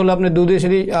সিটিজেনশিপ মানে হলো আপনি দু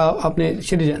দেশেরই আপনি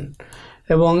সিটিজেন,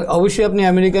 এবং অবশ্যই আপনি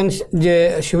আমেরিকান যে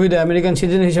সুবিধা আমেরিকান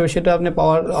সিটিজেন হিসেবে সেটা আপনি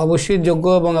পাওয়ার অবশ্যই যোগ্য,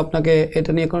 এবং আপনাকে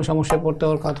এটা নিয়ে কোনো সমস্যায় পড়তে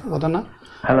হওয়ার কথা না।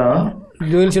 হ্যালো,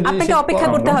 ডুয়েল সিটিজেনশিপ আপনাকে অপেক্ষা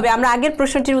করতে হবে, আমরা আগের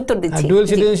প্রশ্নটির উত্তর দিচ্ছি। ডুয়েল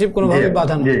সিটিজেনশিপ কোনোভাবে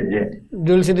বাধা না।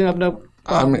 ডুয়েল সিটিজেন আপনার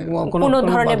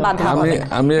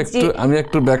আমি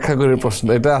একটু ব্যাখ্যা করি প্রশ্ন।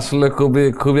 এটা আসলে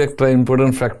খুবই একটা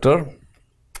ইম্পর্টেন্ট ফ্যাক্টর।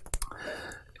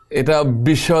 এটা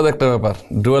বিশদ একটা ব্যাপার,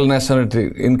 dual nationality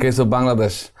in case of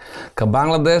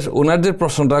Bangladesh. ওনার যে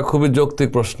প্রশ্নটা খুবই যৌক্তিক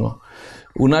প্রশ্ন।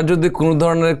 ওনার যদি কোনো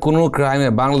ধরনের কোনো ক্রাইমে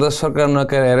বাংলাদেশ সরকার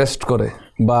ওনাকে অ্যারেস্ট করে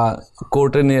বা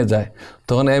কোর্টে নিয়ে যায়,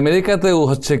 তখন আমেরিকাতে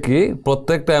হচ্ছে কি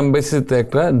প্রত্যেকটা এম্বাসিতে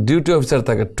একটা ডিউটি অফিসার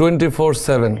থাকে,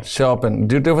 24/7 সে ওপেন।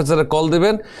 ডিউটি অফিসারে কল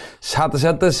দিবেন, সাথে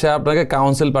সাথে সে আপনাকে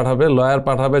কাউন্সিল পাঠাবে, লয়ার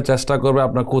পাঠাবে, চেষ্টা করবে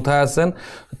আপনার কোথায় আছেন।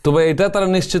 তবে এটা তারা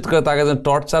নিশ্চিত করে তাকে যেন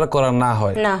টর্চার করা না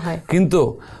হয়। কিন্তু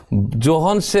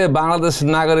যখন সে বাংলাদেশ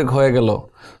নাগরিক হয়ে গেল,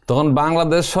 তখন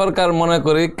বাংলাদেশ সরকার মনে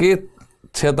করে কি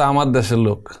সে তো আমার দেশের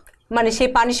লোক, মানে সেই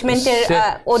পানিশমেন্টের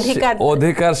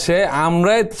অধিকার সে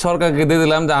আমরাই সরকারকে দিয়ে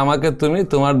দিলাম যে আমাকে তুমি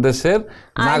তোমার দেশের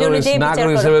নাগরিক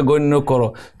হিসেবে গণ্য করো।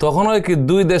 তখন ওই কি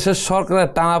দুই দেশের সরকারের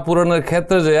টানা পূরণের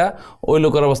ক্ষেত্রে যা ওই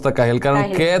লোকের অবস্থা কাহিল, কারণ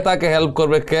কে তাকে হেল্প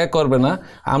করবে কে করবে না।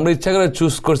 আমরা ইচ্ছা করে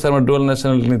চুজ করছি আমরা ডুয়াল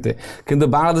ন্যাশনালিটি নিতে, কিন্তু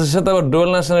বাংলাদেশের সাথে আবার ডুয়াল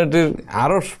ন্যাশনালিটির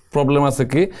আরো প্রবলেম আছে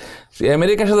কি,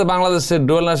 আমেরিকার সাথে বাংলাদেশের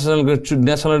ডুয়াল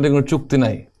ন্যাশনালিটির কোনো চুক্তি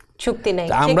নাই।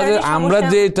 আমরা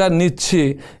যে এটা নিচ্ছি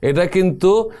এটা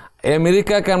কিন্তু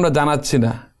আমেরিকাকে আমরা জানাচ্ছি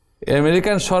না,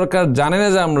 আমেরিকান সরকার জানে না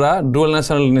যে আমরা ডুয়াল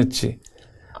ন্যাশনালিটি নিচ্ছি।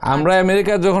 আমরা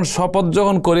আমেরিকা যখন শপথ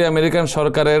করি আমেরিকান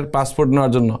সরকারের পাসপোর্ট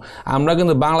নেওয়ার জন্য, আমরা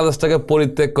কিন্তু বাংলাদেশটাকে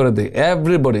পরিত্যাগ করে দিই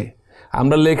এভরিবডি।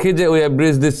 আমরা লিখি যে উই হ্যাভ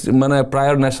ব্রিজড দিস মানে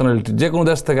প্রায়র ন্যাশনালিটি, যে কোনো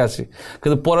দেশ থেকে আসি,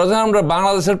 কিন্তু পরে যখন আমরা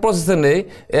বাংলাদেশের প্রসেসে নেই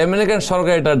আমেরিকান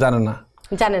সরকার এটা জানে না।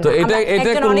 তো এটা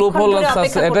একটু লুপহোল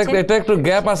আছে, এটা একটু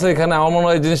গ্যাপ আছে এখানে। আমার মনে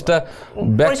হয় জিনিসটা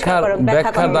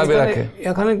ব্যাখ্যার দাবি রাখে।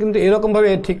 এখানে কিন্তু এরকম ভাবে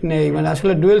ঠিক নেই, মানে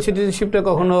আসলে ডুয়েল সিটিজেনশিপটা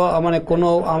কখনো মানে কোনো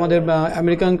আমাদের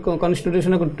আমেরিকান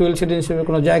কনস্টিটিউশনে ডুয়েল সিটিজেনশিপের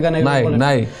কোনো জায়গা নেই।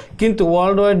 কিন্তু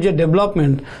ওয়ার্ল্ড ওয়াইড যে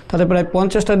ডেভেলপমেন্ট, তাতে প্রায়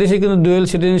 50টা দেশে কিন্তু ডুয়েল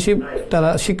সিটিজেনশিপ তারা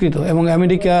স্বীকৃত, এবং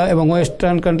আমেরিকা এবং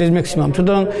ওয়েস্টার্ন কান্ট্রিজ ম্যাক্সিমাম।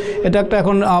 সুতরাং এটা একটা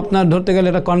এখন আপনার ধরতে গেলে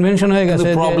এটা কনভেনশন হয়ে গেছে।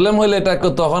 প্রবলেম হলে এটা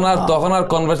তখন আর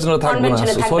কনভেনশন থাকবে না,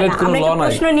 সলিড কোনো ল নাই।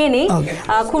 প্রশ্ন নিয়ে নেই,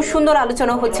 খুব সুন্দর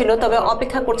আলোচনা হচ্ছিল, তবে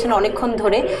অপেক্ষা করছেন অনেকক্ষণ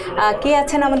ধরে। কে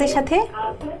আছেন আমাদের সাথে?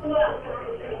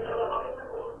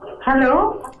 হ্যালো,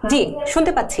 জি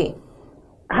শুনতে পাচ্ছি।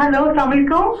 হ্যালো, আসসালামু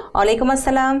আলাইকুম। ওয়ালাইকুম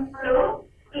আসসালাম।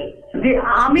 জি,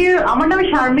 আমার নাম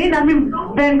শারমিন, আমি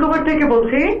ভ্যানকুভার থেকে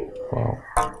বলছি।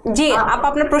 জি,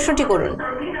 আপনার প্রশ্নটি করুন।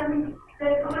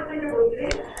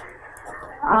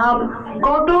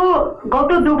 গত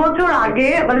 2 বছর আগে,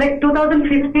 মানে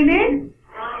 2015-এ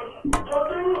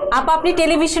আপনি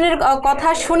টেলিভিশনের কথা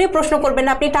শুনে প্রশ্ন করবেন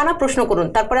না, আপনি টানা প্রশ্ন করুন,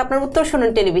 তারপরে আপনার উত্তর শুনুন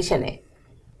টেলিভিশনে।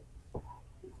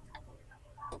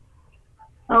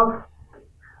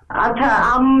 আচ্ছা,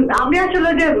 আমি আসলে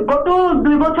যে গত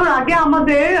 2 বছর আগে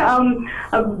আমাদের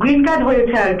গ্রিন কার্ড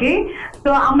হয়েছে আর কি। তো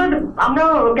আমরা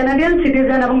কানাডিয়ান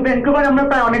সিটিজেন এবং ভ্যানকুভার আমরা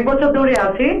প্রায় অনেক বছর ধরে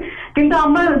আছি, কিন্তু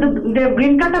আমরা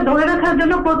গ্রিন কার্ডটা ধরে রাখার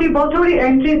জন্য প্রতি বছরই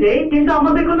এন্ট্রি দেই, কিন্তু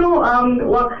আমাদের কোনো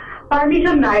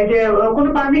পারমিশন নাই, যে কোনো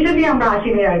পারমিশন নিয়ে আমরা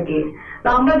আসিনি আর কি। তো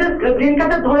আমরা জাস্ট গ্রিন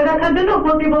কার্ডটা ধরে রাখার জন্য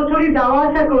প্রতি বছরই যাওয়া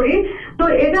আসা করি। তো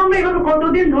এটা আমরা এখন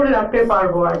কতদিন ধরে রাখতে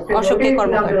পারবো?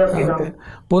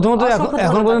 প্রথমত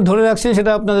এখন পর্যন্ত ধরে রাখছেন,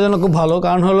 সেটা আপনাদের জন্য খুব ভালো।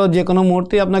 কারণ হলো যে কোনো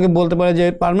মুহূর্তে আপনাকে বলতে পারে যে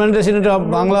পার্মানেন্ট রেসিডেন্ট,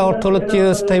 বাংলা অর্থ হলো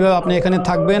চিরস্থায়ীভাবে আপনি এখানে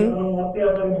থাকবেন।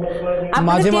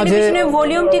 মাঝে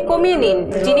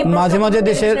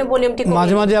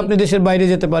মাঝে আপনি দেশের বাইরে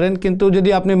যেতে পারেন, কিন্তু যদি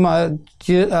আপনি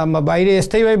বাইরে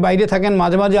স্থায়ীভাবে বাইরে থাকেন,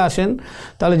 মাঝে মাঝে আসেন,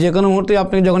 তাহলে যে কোনো মুহূর্তে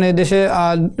আপনি যখন এই দেশে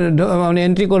মানে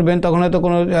এন্ট্রি করবেন, তখন হয়তো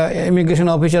কোনো ইমিগ্রেশন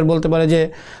অফিসার বলতে পারে যে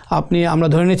আমরা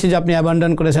ধরে নিচ্ছি যে আপনি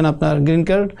অ্যাবান্ডন করেছেন আপনার গ্রিন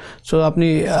কার্ড, সো আপনি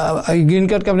গ্রিন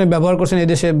কার্ডকে আপনি ব্যবহার করছেন এই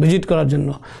দেশে ভিজিট করার জন্য।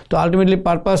 তো আলটিমেটলি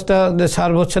পারপাসটা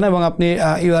সার্ভ হচ্ছে না, এবং আপনি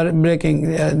you R breaking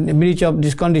breach of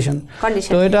this condition.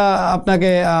 তো এটা আপনাকে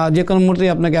যে কোনো মুহূর্তে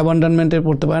আপনাকে অ্যাবান্ডনমেন্টে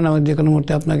পড়তে পারেন, এবং যে কোনো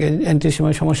মুহূর্তে আপনাকে এন্ট্রির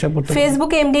সময় সমস্যায় পড়তে পারেন।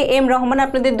 ফেসবুকে এমডি এম রহমান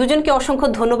আপনাদের দুজনকে অসংখ্য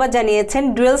ধন্যবাদ জানিয়েছেন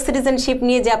ডুয়াল সিটিজেনশিপ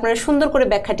নিয়ে যে আপনারা সুন্দর করে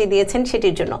ব্যাখ্যাটি দিয়েছেন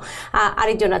সেটির জন্য।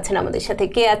 আরেকজন আছেন আমাদের সাথে,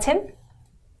 কে আছেন?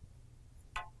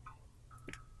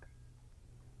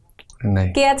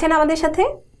 কে আছেন আমাদের সাথে?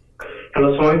 হ্যালো,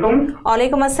 আসসালামু আলাইকুম।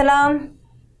 ওয়ালাইকুম আসসালাম।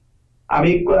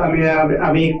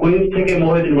 আমি কুইন্স থেকে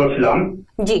মহিউদ্দিন বলছিলাম।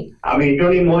 জি, আমি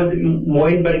টনি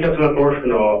মহিন বাড়ির কাছে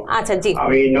প্রশ্ন। আচ্ছা, জি।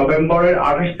 আমি নভেম্বরের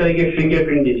 28 তারিখে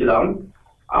ফিঙ্গারপ্রিন্ট দিয়েছিলাম।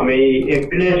 আমি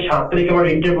এপ্রিলের 7 তারিখে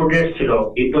আমার ইন্টারভিউ ডেট ছিল,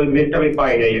 কিন্তু ওই মেলটা আমি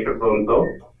পাই নাই এখন পর্যন্ত,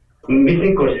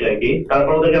 মিসিং করছি আর কি।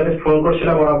 তারপর ওদের কাছে ফোন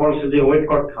করছিলাম, ওরা বলছে যে ওয়েট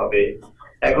করতে হবে।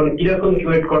 এখন কিরকম কি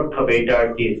ওয়েট করতে হবে এটা আর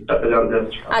কি তাতে জানতে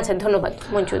চাচ্ছি। আচ্ছা, ধন্যবাদ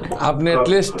মঞ্জুর। আপনি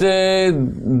অ্যাটলিস্ট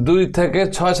 2 থেকে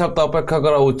 6 সপ্তাহ অপেক্ষা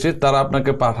করা উচিত, তারা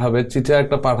আপনাকে পাঠাবে, চিঠি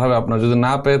একটা পাঠাবে। আপনার যদি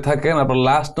না পেয়ে থাকেন, আপনার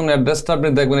লাস্ট অ্যাড্রেসটা আপনি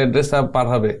দেখবেন, অ্যাড্রেসটা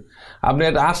পাঠাবে। আপনি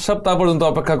 8 সপ্তাহ পর্যন্ত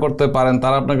অপেক্ষা করতে পারেন,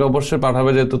 তারা আপনাকে অবশ্যই পাঠাবে,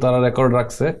 যেহেতু তারা রেকর্ড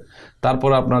রাখছে।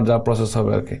 তারপরে আপনার যা প্রসেস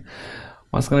হবে আর কি।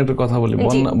 মাঝখানে একটু কথা বলি,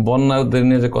 বন্যাদের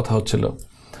নিয়ে যে কথা হচ্ছিল,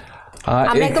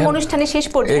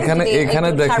 এখানে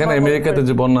দেখেন আমেরিকাতে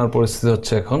যে বন্যার পরিস্থিতি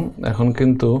হচ্ছে এখন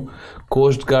কিন্তু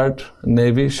কোস্ট গার্ড,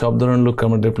 নেভি সব ধরনের লোককে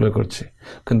আমরা ডিপ্লয় করছি।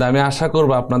 কিন্তু আমি আশা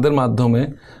করবো আপনাদের মাধ্যমে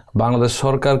বাংলাদেশ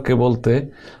সরকারকে বলতে,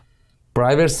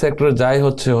 প্রাইভেট সেক্টরে যাই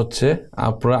হচ্ছে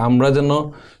আমরা যেন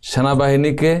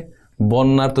সেনাবাহিনীকে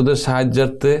বন্যার্থদের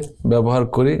সাহায্যেরতে ব্যবহার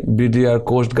করি। বিডিআর,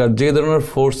 কোস্ট গার্ড, যে ধরনের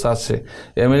ফোর্স আছে,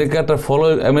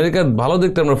 আমেরিকার ভালো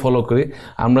দিকটা আমরা ফলো করি।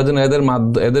 আমরা যেন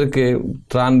এদেরকে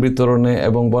ত্রাণ বিতরণে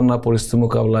এবং বন্যা পরিস্থিতি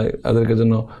মোকাবিলায় এদেরকে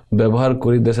যেন ব্যবহার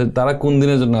করি। দেশে তারা কোন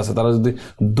দিনের জন্য আছে, তারা যদি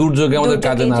দুর্যোগে আমাদের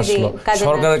কাজে না আসলো,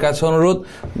 সরকারের কাছে অনুরোধ,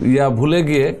 ভুলে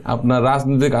গিয়ে আপনার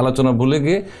রাজনৈতিক আলোচনা ভুলে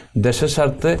গিয়ে দেশের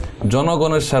স্বার্থে,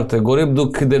 জনগণের স্বার্থে, গরিব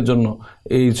দুঃখীদের জন্য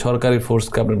এই সরকারি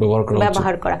ফোর্সকে আপনি ব্যবহার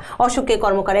করা। অশোক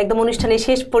কর্মকার, একদম অনুষ্ঠানের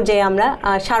শেষ পর্যায়ে আমরা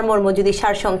সারমর্ম যদি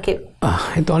সারসংক্ষেপ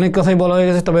এই তো অনেক কথাই বলা হয়ে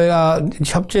গেছে, তবে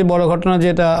সবচেয়ে বড় ঘটনা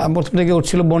যেটা প্রথম থেকে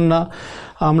উঠছিল বন্যা।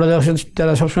 আমরা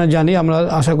যারা সবসময় জানি, আমরা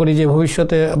আশা করি যে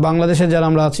ভবিষ্যতে বাংলাদেশে যারা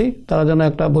আমরা আছি তারা যেন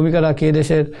একটা ভূমিকা রাখি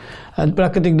দেশের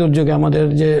প্রাকৃতিক দুর্যোগে। আমাদের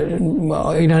যে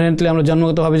ইনহারেন্টলি আমরা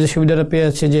জন্মগতভাবে যে সুবিধাটা পেয়ে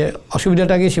যাচ্ছি, যে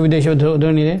অসুবিধাটাকে সুবিধা হিসেবে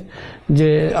ধরে নিয়ে যে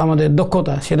আমাদের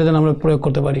দক্ষতা সেটা যেন আমরা প্রয়োগ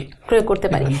করতে পারি।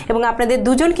 এবং আপনাদের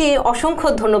দুজনকে অসংখ্য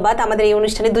ধন্যবাদ। আমাদের এই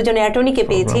অনুষ্ঠানে দুজন অ্যাটর্নিকে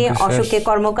পেয়েছি, অশোক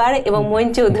কর্মকার এবং মঈন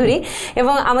চৌধুরী।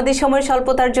 এবং আমাদের সময়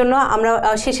স্বল্পতার জন্য আমরা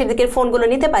শেষের দিকের ফোনগুলো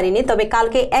নিতে পারিনি, তবে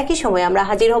কালকে একই সময় আমরা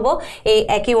হাজির হব এই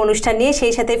একই অনুষ্ঠান নিয়ে।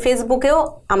 সেই সাথে ফেসবুকেও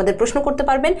আমাদের প্রশ্ন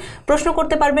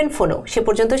করতে পারবেন ফোনেও। সে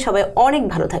পর্যন্ত সবাই অনেক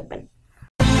ভালো থাকবেন।